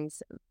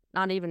times.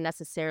 Not even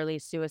necessarily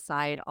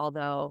suicide,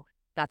 although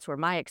that's where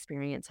my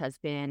experience has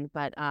been.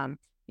 But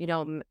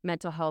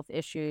mental health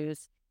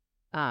issues,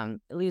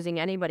 losing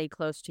anybody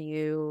close to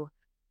you,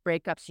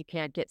 breakups you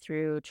can't get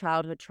through,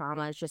 childhood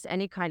traumas, just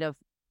any kind of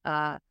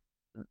uh,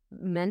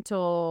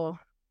 mental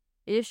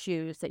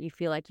issues that you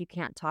feel like you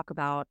can't talk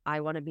about. I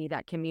want to be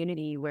that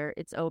community where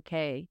it's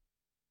okay.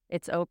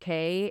 It's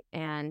okay,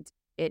 and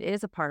it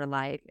is a part of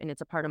life, and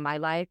it's a part of my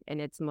life, and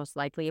it's most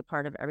likely a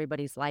part of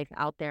everybody's life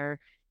out there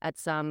at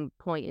some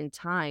point in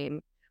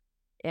time,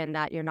 and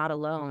that you're not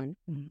alone.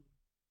 Mhm.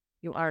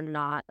 You are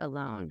not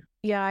alone.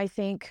 Yeah, I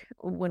think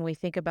when we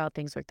think about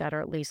things like that,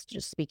 or at least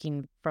just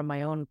speaking from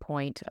my own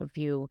point of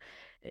view,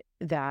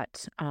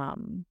 that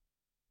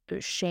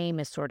shame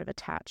is sort of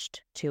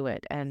attached to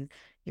it, and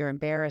you're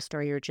embarrassed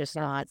or you're just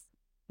not,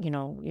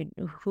 Yes.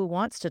 who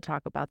wants to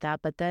talk about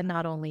that? But then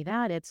not only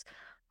that, it's,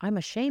 I'm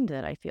ashamed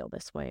that I feel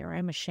this way, or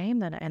I'm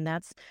ashamed that, and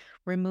that's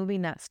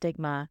removing that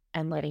stigma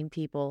and letting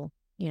people,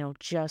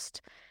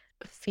 just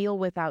feel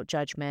without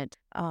judgment.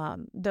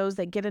 Those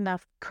that get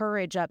enough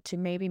courage up to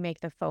maybe make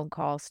the phone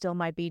call still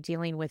might be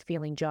dealing with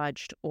feeling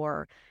judged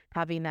or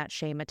having that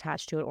shame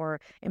attached to it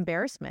or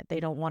embarrassment. They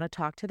don't want to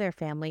talk to their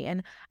family.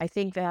 And I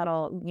think that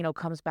all,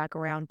 comes back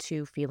around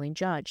to feeling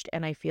judged.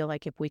 And I feel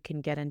like if we can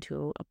get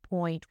into a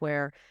point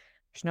where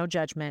there's no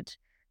judgment,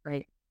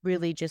 Right.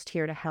 really just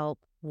here to help,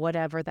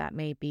 whatever that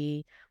may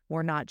be,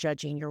 we're not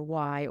judging your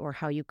why or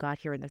how you got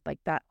here. And like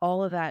that,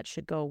 all of that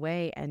should go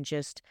away and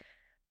just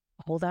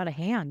hold out a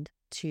hand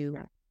to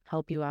Yeah.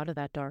 help you out of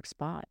that dark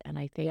spot. And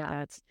I think Yeah.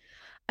 that's,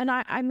 and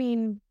I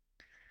mean,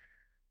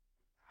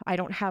 I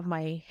don't have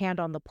my hand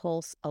on the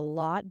pulse a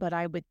lot, but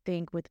I would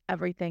think with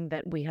everything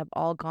that we have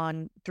all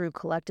gone through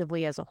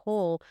collectively as a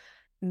whole,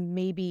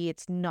 maybe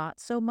it's not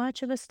so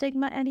much of a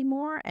stigma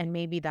anymore. And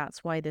maybe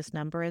that's why this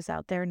number is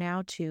out there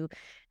now to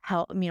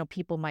help,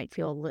 people might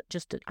feel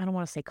just, I don't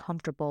want to say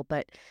comfortable,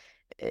 but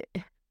eh,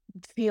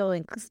 feel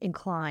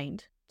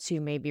inclined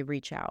to maybe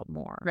reach out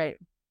more. Right.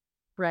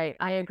 Right.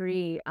 I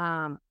agree.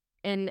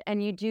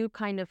 And you do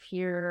kind of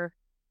hear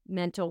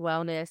mental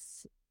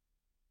wellness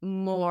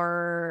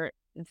more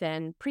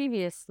than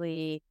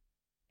previously.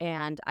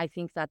 And I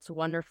think that's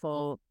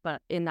wonderful.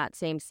 But in that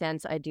same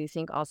sense, I do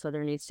think also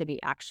there needs to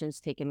be actions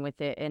taken with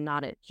it, and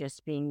not it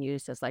just being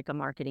used as like a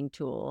marketing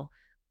tool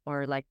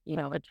or like,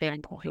 a Big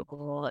trend point.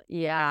 tool.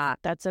 Yeah.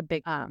 That's a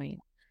big Um, point.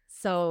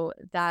 so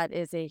that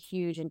is a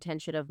huge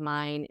intention of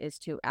mine, is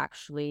to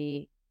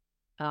actually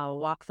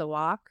walk the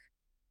walk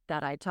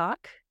that I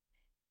talk,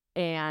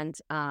 and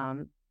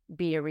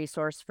be a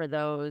resource for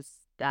those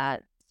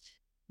that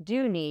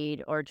do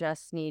need or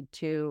just need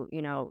to,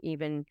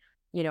 even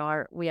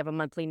we have a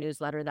monthly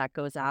newsletter that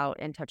goes out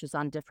and touches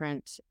on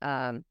different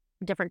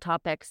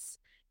topics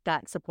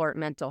that support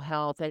mental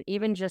health, and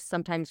even just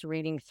sometimes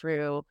reading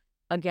through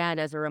again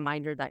as a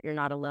reminder that you're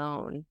not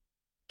alone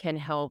can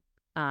help,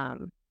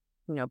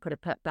 put a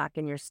pep back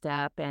in your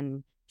step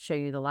and show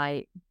you the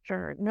light.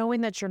 Sure.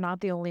 Knowing that you're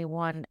not the only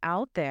one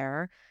out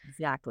there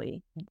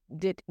Exactly.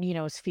 that,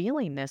 is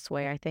feeling this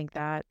way. I think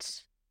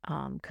that,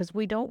 because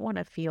we don't want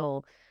to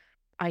feel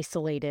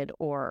isolated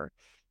or,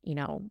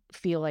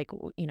 feel like,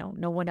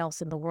 no one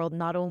else in the world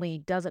not only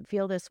doesn't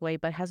feel this way,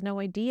 but has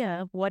no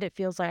idea what it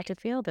feels like to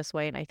feel this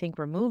way. And I think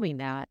removing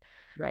that,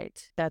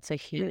 Right. that's a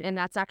And huge, and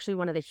that's actually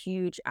one of the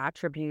huge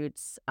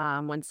attributes,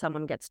 when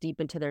someone gets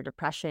deep into their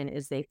depression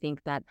is they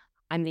think that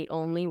I'm the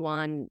only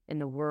one in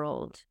the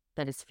world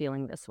that is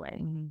feeling this way.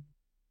 Mhm.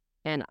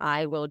 And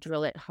I will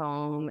drill it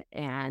home.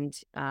 And,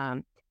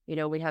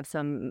 we have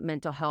some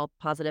mental health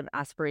positive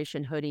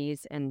aspiration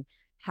hoodies and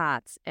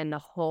hats. And the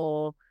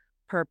whole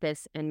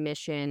purpose and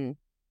mission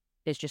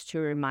is just to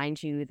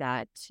remind you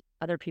that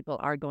other people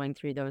are going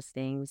through those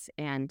things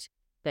and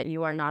that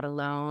you are not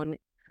alone.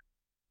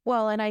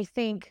 Well, and I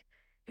think,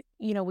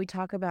 we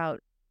talk about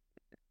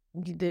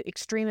the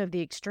extreme of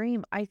the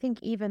extreme. I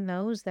think even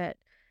those that,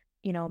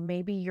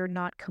 maybe you're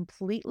not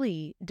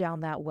completely down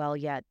that well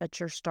yet, but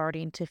you're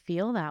starting to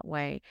feel that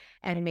way.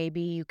 And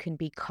maybe you can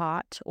be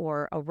caught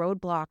or a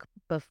roadblock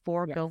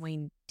before Yes.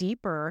 going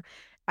deeper.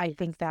 I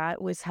think Yes.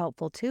 that was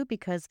helpful too,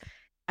 because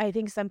I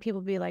think some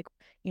people be like,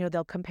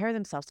 they'll compare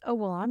themselves. Oh,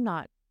 well, I'm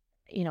not,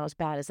 as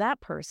bad as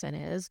that person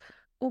is.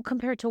 Well,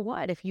 compared to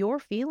what? If you're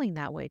feeling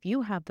that way, if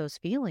you have those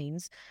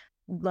feelings,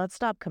 let's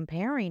stop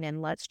comparing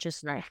and let's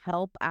just Right.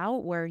 help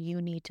out where you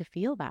need to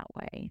feel that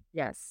way.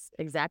 Yes,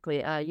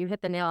 exactly. You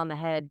hit the nail on the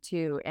head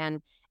too.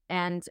 And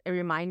a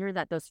reminder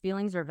that those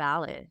feelings are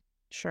valid.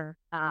 Sure.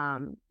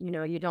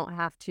 You don't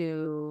have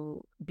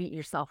to beat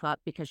yourself up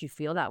because you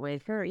feel that way.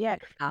 Sure. Yeah.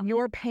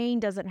 Your pain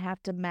doesn't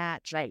have to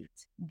match Right.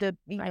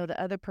 Right. the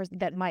other person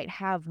that might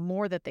have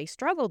more that they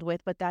struggled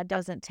with, but that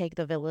doesn't take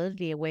the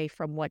validity away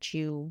from what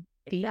you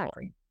feel.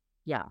 Exactly.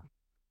 Yeah.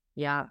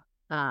 Yeah.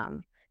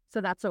 Um, so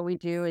that's what we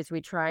do is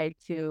we try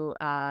to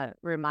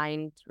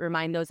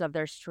remind those of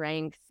their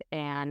strength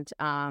and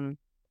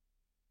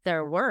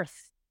their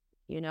worth,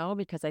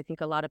 because I think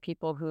a lot of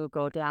people who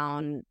go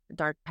down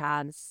dark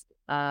paths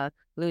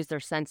lose their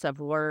sense of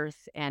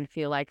worth and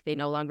feel like they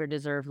no longer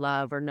deserve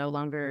love or no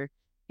longer,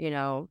 you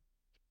know,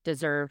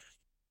 deserve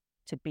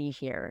to be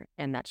here.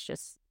 And that's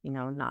just,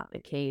 not the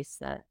case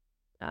that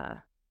uh,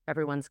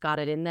 everyone's got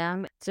it in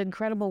them. It's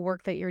incredible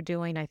work that you're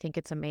doing. I think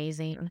it's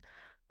amazing.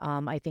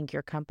 I think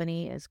your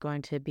company is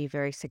going to be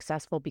very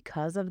successful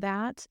because of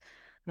that.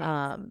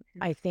 Thanks.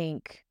 I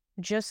think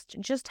just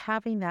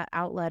having that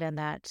outlet and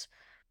that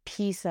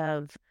piece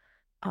of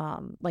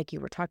like you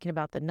were talking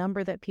about the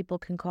number that people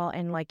can call,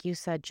 and like you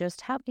said,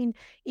 just having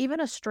even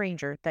a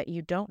stranger that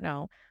you don't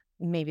know,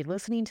 maybe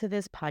listening to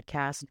this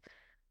podcast,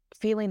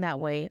 feeling that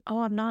way,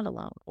 oh, I'm not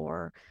alone,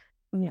 or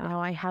Yeah,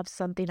 now I have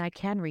something I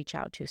can reach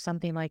out to,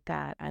 something like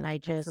that. And I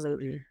just,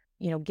 absolutely.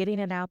 getting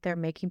it out there,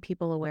 making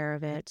people aware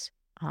of it.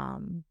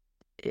 Um,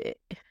 it,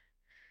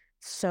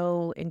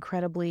 so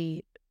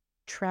incredibly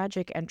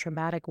tragic and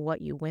traumatic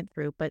what you went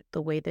through, but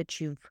the way that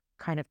you've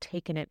kind of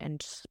taken it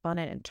and spun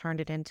it and turned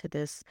it into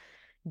this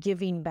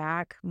giving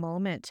back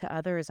moment to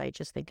others, I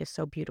just think is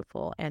so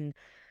beautiful and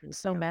Thank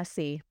so you.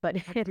 messy, but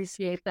I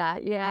appreciate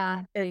that.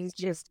 Yeah, it's thank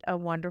you. just a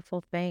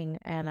wonderful thing.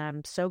 And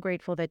I'm so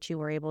grateful that you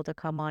were able to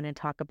come on and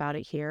talk about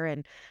it here.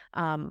 And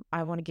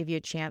I want to give you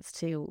a chance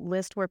to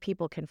list where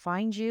people can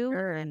find you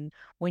Sure. and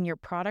when your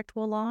product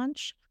will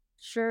launch.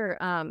 Sure.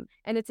 And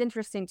it's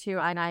interesting too,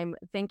 and I'm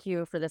thank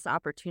you for this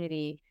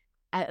opportunity.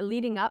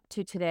 Leading up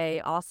to today,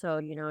 also,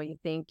 you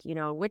think,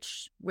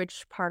 which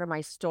part of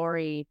my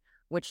story,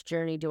 which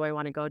journey do I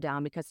want to go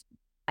down? Because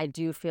I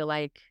do feel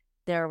like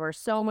there were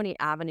so many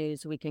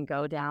avenues we can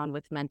go down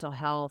with mental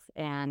health,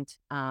 and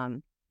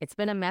it's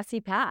been a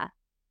messy path,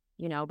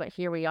 but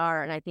here we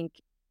are. And I think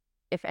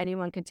if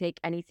anyone can take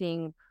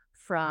anything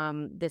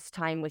from this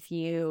time with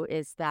you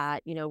is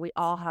that, we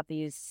all have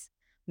these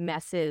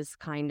messes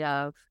kind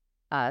of,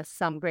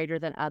 some greater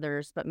than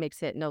others, but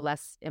makes it no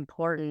less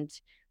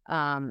important.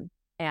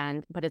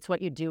 But it's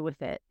what you do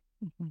with it.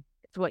 Mhm.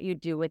 It's what you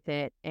do with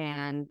it.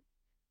 And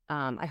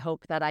I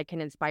hope that I can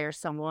inspire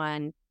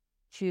someone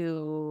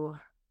to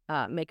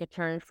make a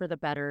turn for the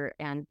better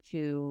and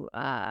to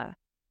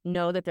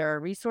know that there are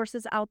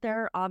resources out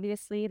there,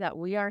 obviously, that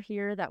we are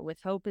here, that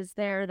With Hope is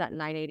there, that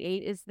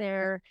 988 is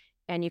there.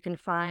 And you can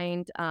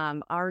find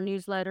our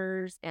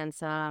newsletters and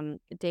some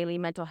daily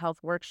mental health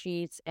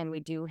worksheets. And we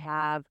do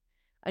have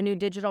a new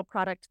digital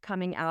product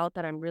coming out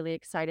that I'm really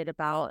excited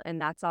about. And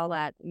that's all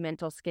at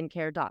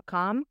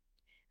mentalskincare.com.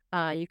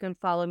 You can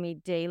follow me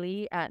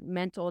daily at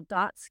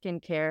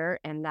mental.skincare,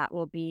 and that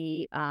will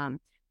be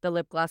the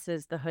lip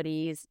glosses, the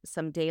hoodies,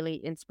 some daily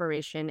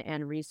inspiration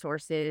and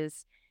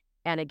resources.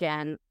 And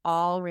again,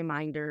 all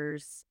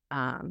reminders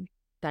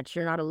that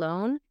you're not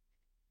alone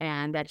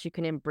and that you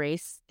can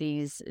embrace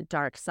these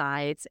dark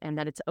sides and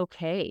that it's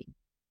okay.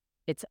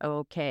 It's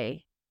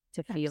okay.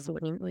 to feel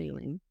what you're Absolutely.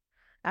 feeling.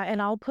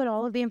 And I'll put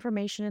all of the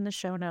information in the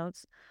show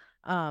notes.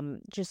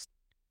 Just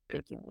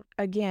Thank you.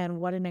 again,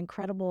 what an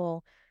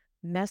incredible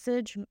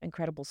message,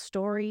 incredible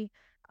story,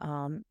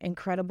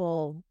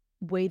 incredible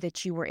way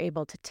that you were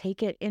able to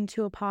take it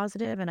into a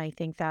positive. And I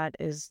think that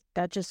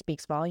just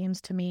speaks volumes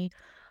to me.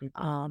 Thank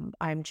you.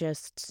 I'm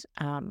just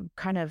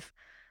kind of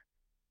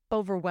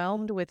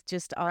overwhelmed with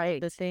just all the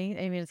Right. thing.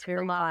 I mean, it's It's a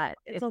very, lot.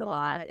 it's It's a a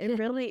lot. lot. It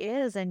really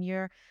is. And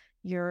you're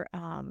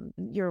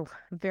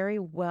very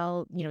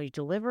well, you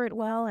deliver it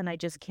well. And I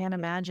just can't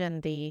imagine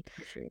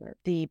Appreciate it.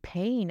 the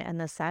pain and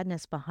the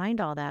sadness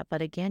behind all that.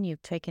 But again,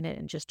 you've taken it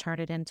and just turned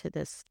it into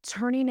this,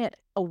 turning it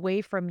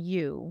away from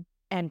you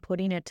and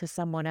putting it to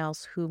someone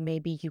else who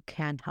maybe you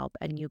can help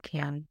and you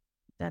can.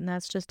 And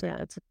that's just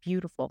it's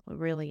beautiful. It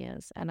really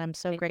is. And I'm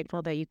so Thank you.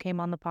 grateful that you came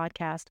on the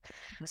podcast.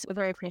 So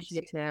very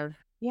appreciative.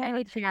 Yeah.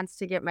 Any chance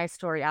to get my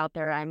story out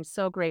there, I'm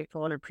so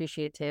grateful and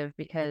appreciative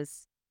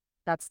because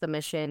that's the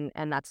mission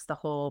and that's the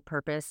whole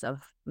purpose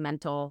of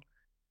mental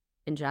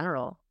in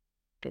general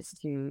is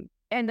to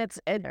And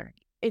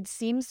it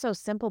seems so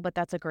simple, but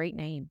that's a great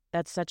name.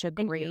 That's such a thank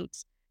you.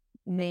 great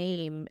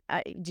name.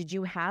 Did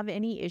you have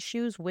any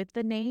issues with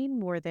the name?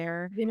 Were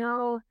there? You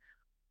know,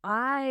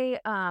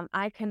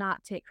 I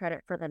cannot take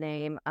credit for the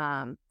name.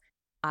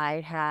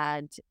 I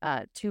had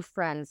two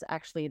friends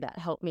actually that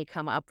helped me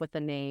come up with the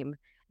name,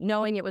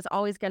 knowing it was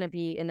always going to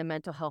be in the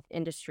mental health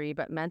industry,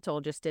 but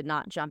mental just did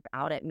not jump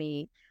out at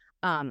me.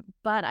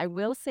 But I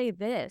will say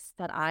this,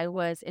 that I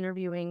was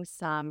interviewing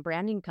some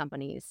branding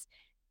companies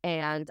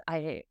and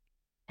I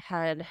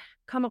had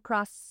come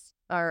across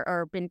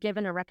or been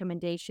given a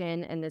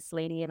recommendation and this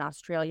lady in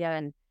Australia,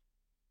 and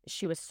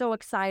she was so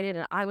excited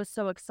and I was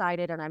so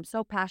excited, and I'm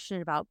so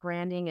passionate about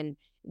branding and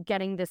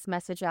getting this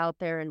message out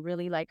there and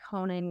really like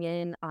honing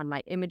in on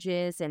my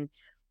images. And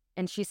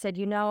she said,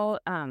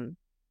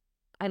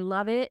 I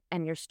love it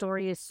and your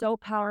story is so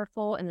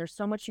powerful and there's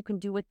so much you can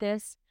do with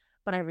this,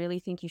 but I really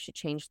think you should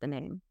change the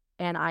name.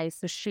 And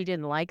So she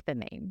didn't like the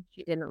name.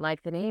 she didn't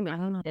like the name.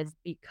 And it's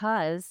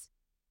because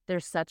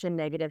there's such a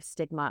negative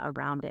stigma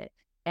around it.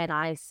 And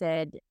I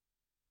said,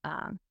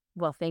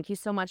 well, thank you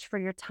so much for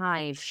your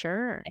time.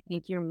 Sure. I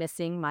think you're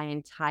missing my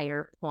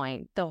entire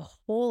point. The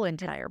whole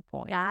entire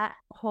point. That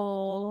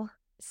whole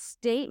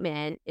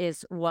statement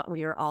is what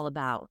we are all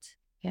about.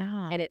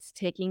 Yeah. And it's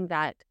taking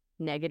that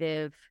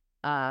negative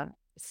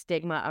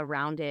stigma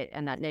around it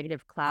and that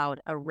negative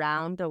cloud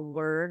around the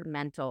word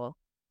mental,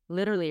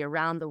 literally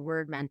around the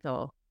word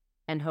mental,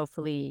 and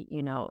hopefully,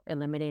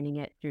 eliminating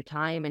it through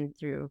time and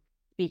through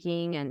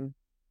speaking and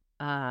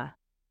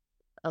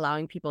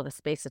allowing people the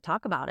space to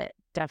talk about it.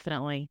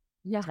 Definitely.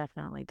 Yeah.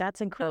 Definitely. That's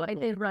So I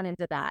incredible. did run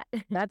into that.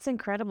 That's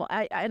incredible.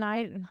 And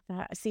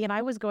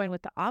I was going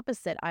with the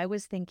opposite. I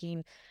was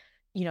thinking,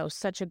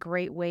 such a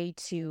great way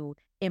to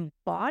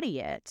embody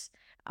it.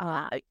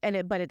 But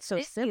it's so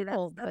Thank you.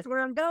 simple. That's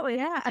where I'm going.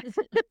 Yeah.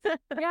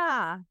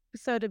 Yeah.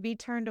 So to be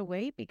turned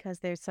away because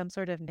there's some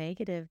sort of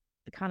negative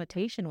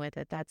connotation with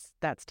it, that's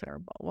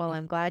terrible. Well,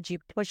 I'm glad you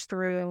pushed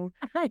through.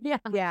 Yeah.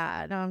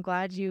 Yeah. No, I'm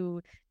glad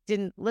you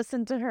didn't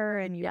listen to her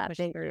and you Yeah, pushed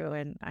thank through.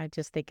 And I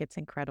just think it's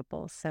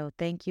incredible. So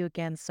thank you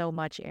again so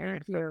much,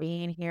 Erynne, for you.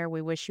 being here.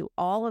 We wish you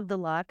all of the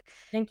luck.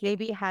 Thank you.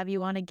 Maybe have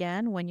you on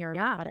again when your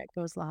Yeah. product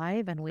goes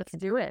live and we Let's can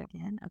do it.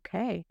 again.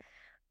 Okay.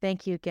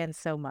 Thank you again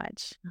so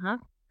much. Have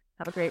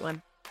a great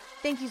one.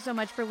 Thank you so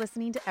much for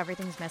listening to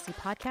Everything's Messy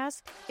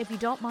podcast. If you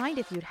don't mind,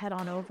 if you'd head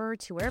on over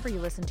to wherever you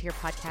listen to your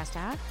podcast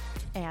at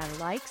and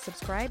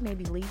subscribe,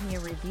 maybe leave me a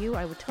review.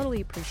 I would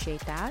totally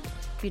appreciate that.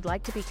 If you'd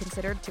like to be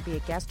considered to be a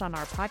guest on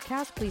our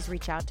podcast, please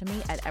reach out to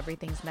me at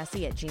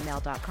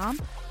everythingsmessy@gmail.com.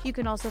 You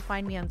can also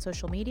find me on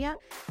social media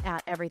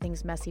at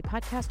Everything's Messy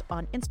Podcast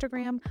on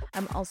Instagram.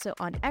 I'm also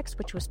on X,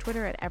 which was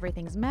Twitter, at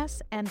Everything's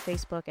Mess, and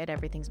Facebook at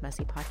Everything's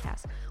Messy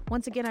Podcast.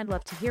 Once again, I'd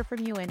love to hear from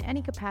you in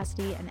any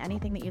capacity and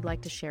anything that you'd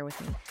like to share with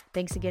me.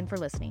 Thanks again for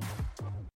listening.